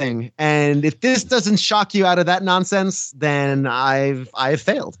everything. And if this doesn't shock you out of that nonsense, then I've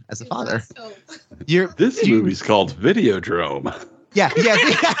failed as a father. This movie's called Videodrome. Yeah.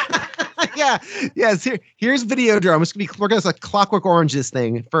 Yes. Here's Videodrome. We're gonna Clockwork Orange this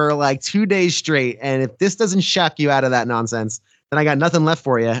thing for like 2 days straight. And if this doesn't shock you out of that nonsense, then I got nothing left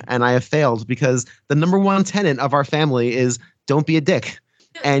for you. And I have failed, because the number one tenet of our family is don't be a dick.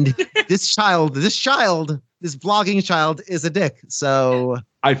 And this vlogging child is a dick. So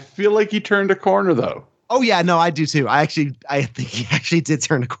I feel like he turned a corner, though. Oh yeah, no, I do too. I think he actually did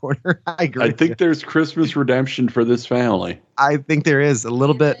turn a corner. I agree. I think there's Christmas redemption for this family. I think there is a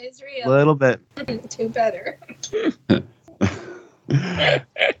little bit. Do better.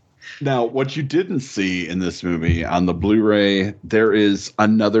 Now, what you didn't see in this movie on the Blu-ray, there is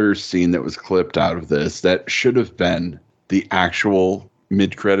another scene that was clipped out of this that should have been the actual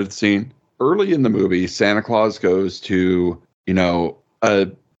mid-credit scene. Early in the movie, Santa Claus goes to, a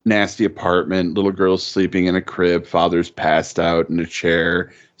nasty apartment. Little girl's sleeping in a crib. Father's passed out in a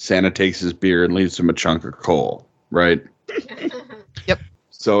chair. Santa takes his beer and leaves him a chunk of coal, right? Yep.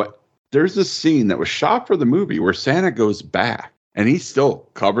 So there's this scene that was shot for the movie where Santa goes back, and he's still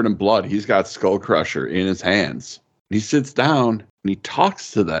covered in blood. He's got Skull Crusher in his hands. And he sits down and he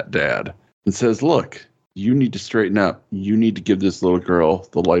talks to that dad and says, look, you need to straighten up. You need to give this little girl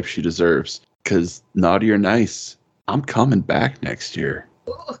the life she deserves. Because naughty or nice, I'm coming back next year.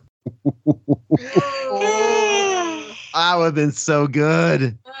 That would have been so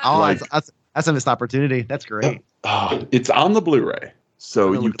good. Oh, that's a missed opportunity. That's great. It's on the Blu-ray,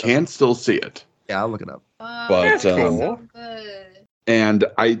 so you can still see it. Yeah, I'll look it up. But so good. And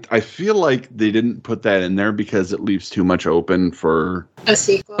I feel like they didn't put that in there because it leaves too much open for a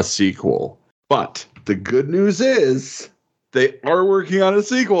sequel. But the good news is they are working on a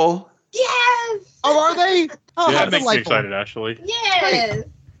sequel. Yes. Oh, are they? Oh, Yeah, how that makes me delightful. excited, actually. Yes.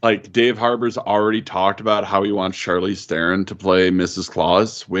 Like, Dave Harbour's already talked about how he wants Charlize Theron to play Mrs.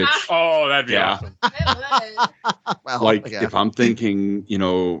 Claus, which, Oh, that'd be Yeah. awesome. I would. Well, like, yeah. if I'm thinking,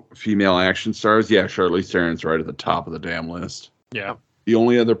 female action stars, yeah, Charlize Theron's right at the top of the damn list. Yeah. The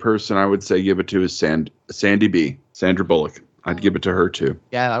only other person I would say give it to is Sandy B. Sandra Bullock. I'd give it to her, too.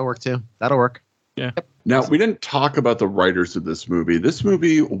 Yeah, that'll work too. That'll work. Now, we didn't talk about the writers of this movie. This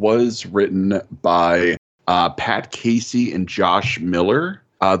movie was written by Pat Casey and Josh Miller,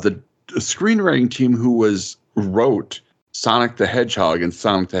 the screenwriting team who wrote Sonic the Hedgehog and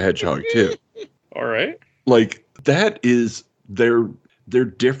Sonic the Hedgehog 2. All right. Like, that is, they're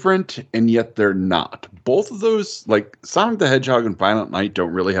different and yet they're not. Both of those, like Sonic the Hedgehog and Violent Night,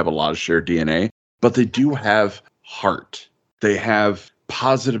 don't really have a lot of shared DNA, but they do have heart. They have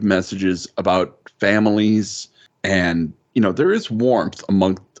positive messages about families, and there is warmth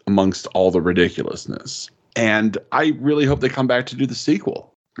amongst all the ridiculousness. And I really hope they come back to do the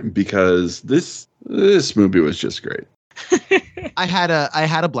sequel, because this movie was just great. I had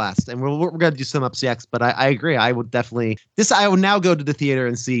a blast, and we're gonna do some ups next. But I agree. I would definitely I would now go to the theater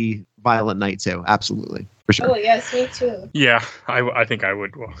and see Violent Night too. Absolutely, for sure. Oh yes, me too. Yeah, I think I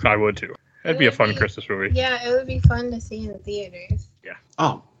would. Well, I would too. That'd be a fun Christmas movie. Yeah, it would be fun to see in the theaters. Yeah.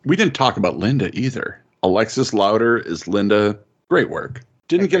 Oh, we didn't talk about Linda either. Alexis Louder is Linda. Great work.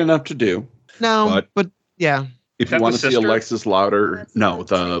 Didn't get enough to do. No, but yeah. If you want to see sister? Alexis Louder, That's no,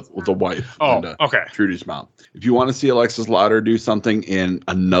 Trudy's the mom. wife, Oh, Linda, okay. Trudy's mom. If you want to see Alexis Louder do something in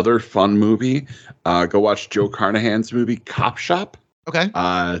another fun movie, go watch Joe Carnahan's movie Cop Shop. Okay.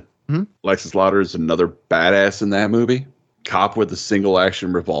 Alexis Louder is another badass in that movie. Cop with a single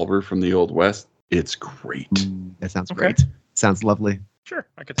action revolver from the Old West. It's great. That sounds Okay. great. Sounds lovely. Sure,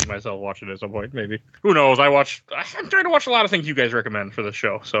 I could see myself watching it at some point, maybe. Who knows? I'm trying to watch a lot of things you guys recommend for the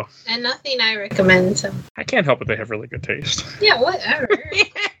show, so And nothing I recommend. So I can't help it. They have really good taste. yeah, whatever.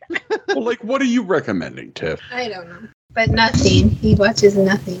 Well, like, what are you recommending, Tiff? I don't know, but nothing. He watches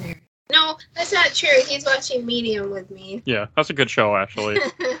nothing. No, that's not true. He's watching Medium with me. Yeah, that's a good show, actually.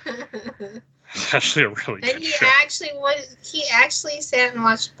 And It's actually a really good he show. actually sat and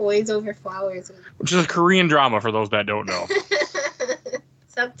watched Boys Over Flowers with me. Which is a Korean drama, for those that don't know.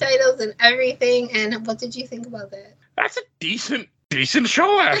 Subtitles and everything. And what did you think about that? That's a decent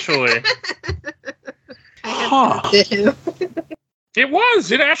show, actually. I have to him.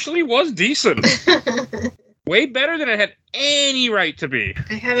 It actually was decent. Way better than it had any right to be.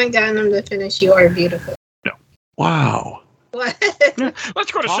 I haven't gotten him to finish You Are Beautiful. Wow. What?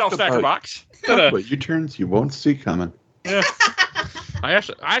 Let's go to Talk Shelf Stacker about- Box. But you turns you won't see coming. Yeah. I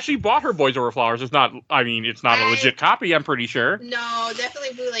actually bought her Boys Over Flowers. It's not a legit copy, I'm pretty sure. No,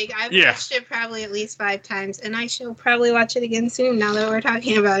 definitely bootleg. I've Yeah. watched it probably at least 5 times, and I shall probably watch it again soon now that we're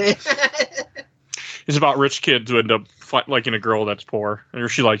talking about it. It's about rich kids who end up liking a girl that's poor, or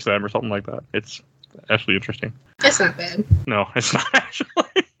she likes them, or something like that. It's actually interesting. It's not bad. No, it's not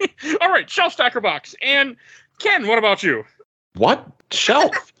actually. All right, Shelf Stacker Box. And Ken, what about you? What?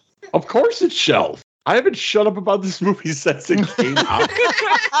 Shelf? Of course it's Shelf. I haven't shut up about this movie since it came out.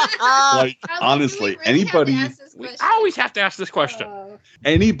 Like, honestly, anybody We always have to ask this question.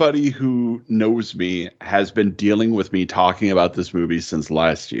 anybody who knows me has been dealing with me talking about this movie since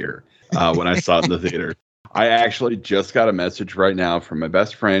last year when I saw it in the theater. I actually just got a message right now from my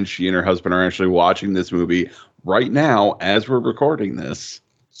best friend. She and her husband are actually watching this movie right now as we're recording this.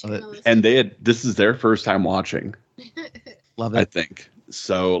 And this is their first time watching, Love I it. think.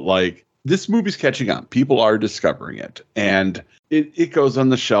 So, like, this movie's catching on. People are discovering it. And it goes on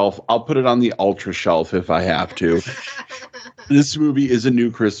the shelf. I'll put it on the ultra shelf if I have to. This movie is a new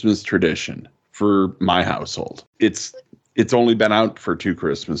Christmas tradition for my household. It's only been out for 2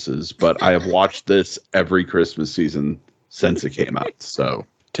 Christmases, but I have watched this every Christmas season since it came out. So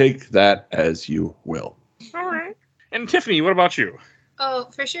take that as you will. All right. And Tiffany, what about you? Oh,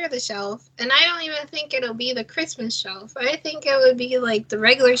 for sure the shelf. And I don't even think it'll be the Christmas shelf. I think it would be like the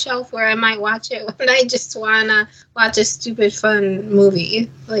regular shelf where I might watch it when I just want to watch a stupid fun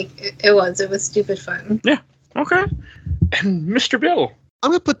movie. Like it was stupid fun. Yeah. Okay. And Mr. Bill. I'm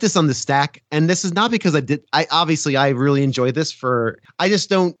gonna put this on the stack, and this is not because I really enjoy this. I just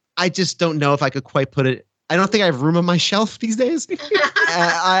don't know if I could quite put it. I don't think I have room on my shelf these days.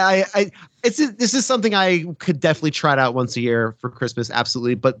 This is something I could definitely try it out once a year for Christmas,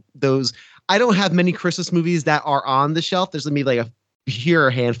 absolutely. But I don't have many Christmas movies that are on the shelf. There's gonna be like a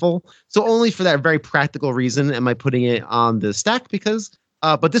handful. So only for that very practical reason am I putting it on the stack, because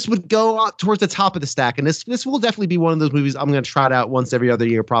But this would go towards the top of the stack. And this will definitely be one of those movies I'm going to trot out once every other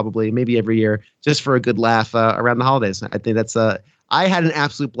year, probably, maybe every year, just for a good laugh around the holidays. I think that's I had an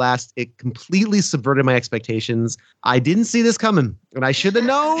absolute blast. It completely subverted my expectations. I didn't see this coming, and I should have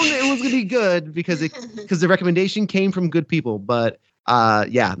known it was going to be good because the recommendation came from good people. But I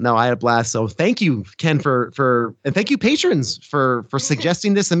had a blast. So thank you, Ken, and thank you, patrons, for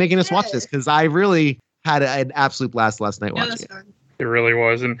suggesting this and making us watch this, because I really had an absolute blast last night watching it. It really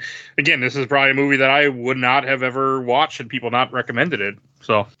was. And again, this is probably a movie that I would not have ever watched had people not recommended it.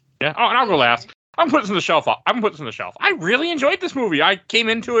 So yeah. Oh, and I'll go last. I'm putting this on the shelf. I really enjoyed this movie. I came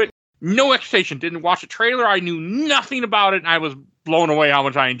into it, no expectation, didn't watch a trailer. I knew nothing about it, and I was blown away how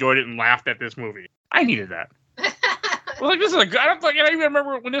much I enjoyed it and laughed at this movie. I needed that. This is I even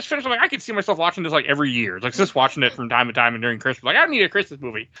remember when this finished. I'm like, I could see myself watching this like every year. It's like just watching it from time to time and during Christmas. Like, I need a Christmas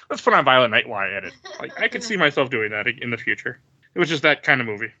movie. Let's put on Violent Night while I edit. Like, I could see myself doing that in the future. It was just that kind of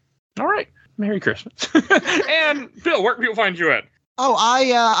movie. All right. Merry Christmas. And Bill, where can people find you at? Oh,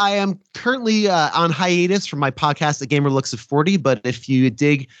 I am currently on hiatus from my podcast, The Gamer Looks at 40. But if you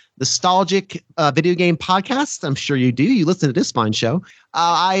dig nostalgic video game podcasts, I'm sure you do. You listen to this fine show.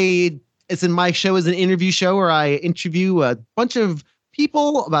 It's in my show as an interview show where I interview a bunch of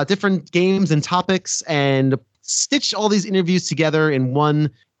people about different games and topics and stitch all these interviews together in one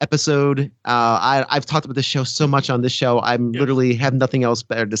episode. I've talked about this show so much on this show. Literally have nothing else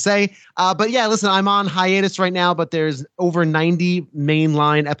better to say. But yeah, listen, I'm on hiatus right now, but there's over 90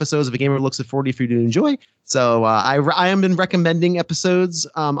 mainline episodes of A Gamer Looks at 40 for you to enjoy. So I am been recommending episodes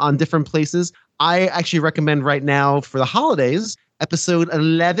on different places. I actually recommend right now for the holidays, episode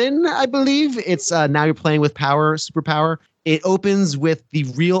 11, I believe. It's Now You're Playing with Superpower. It opens with the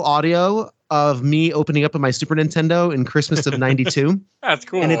real audio of me opening up my Super Nintendo in Christmas of '92. That's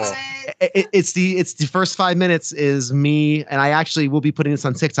cool. And it's the first 5 minutes is me, and I actually will be putting this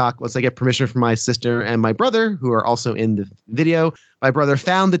on TikTok once I get permission from my sister and my brother, who are also in the video. My brother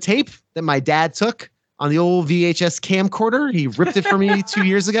found the tape that my dad took on the old VHS camcorder. He ripped it for me 2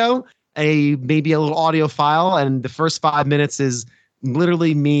 years ago. Maybe a little audio file, and the first 5 minutes is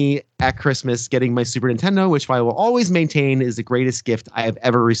literally me at Christmas getting my Super Nintendo, which I will always maintain is the greatest gift I have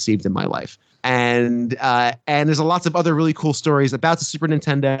ever received in my life. And there's lots of other really cool stories about the Super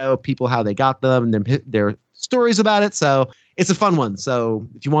Nintendo, people, how they got them, and their stories about it. So it's a fun one. So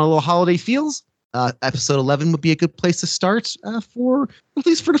if you want a little holiday feels, episode 11 would be a good place to start for at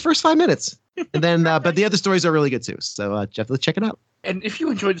least for the first 5 minutes. And then, but the other stories are really good too. So definitely check it out. And if you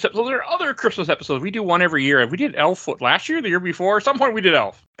enjoyed this episode, there are other Christmas episodes. We do one every year. We did Elf last year, the year before. At some point, we did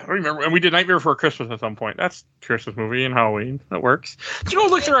Elf. I don't remember. And we did Nightmare Before Christmas at some point. That's a Christmas movie and Halloween. That works. Do you know,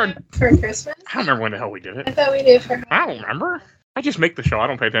 look, there are... For Christmas? I don't remember when the hell we did it. I thought we did for Halloween. I don't remember. I just make the show. I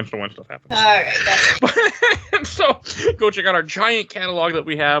don't pay attention to when stuff happens. All right, gotcha. So go check out our giant catalog that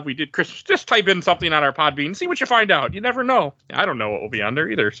we have. We did Christmas. Just type in something on our Podbean and see what you find out. You never know. I don't know what will be on there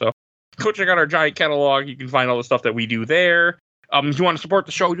either. So go check out our giant catalog. You can find all the stuff that we do there. If you want to support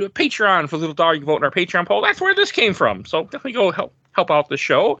the show, we do a Patreon for Little Dog. You can vote in our Patreon poll. That's where this came from. So definitely go help out the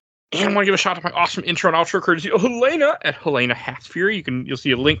show. And I want to give a shout out to my awesome intro and outro courtesy of Helena at Helena Hatsfury. You'll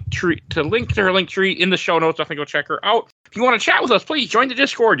see a link to her link tree in the show notes. Definitely go check her out. If you want to chat with us, please join the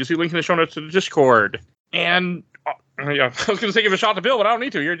Discord. You'll see a link in the show notes to the Discord. And yeah, I was going to say give a shout out to Bill, but I don't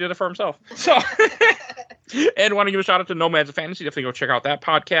need to. He already did it for himself. So, and want to give a shout out to Nomads of Fantasy. Definitely go check out that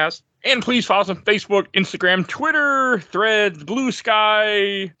podcast. And please follow us on Facebook, Instagram, Twitter, Threads, Blue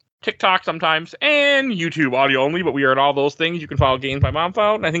Sky, TikTok sometimes, and YouTube audio only. But we are at all those things. You can follow Games My Mom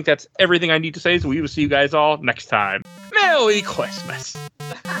Found. And I think that's everything I need to say. So we will see you guys all next time. Merry Christmas.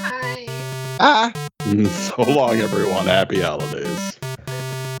 Bye. Ah. So long, everyone. Happy holidays.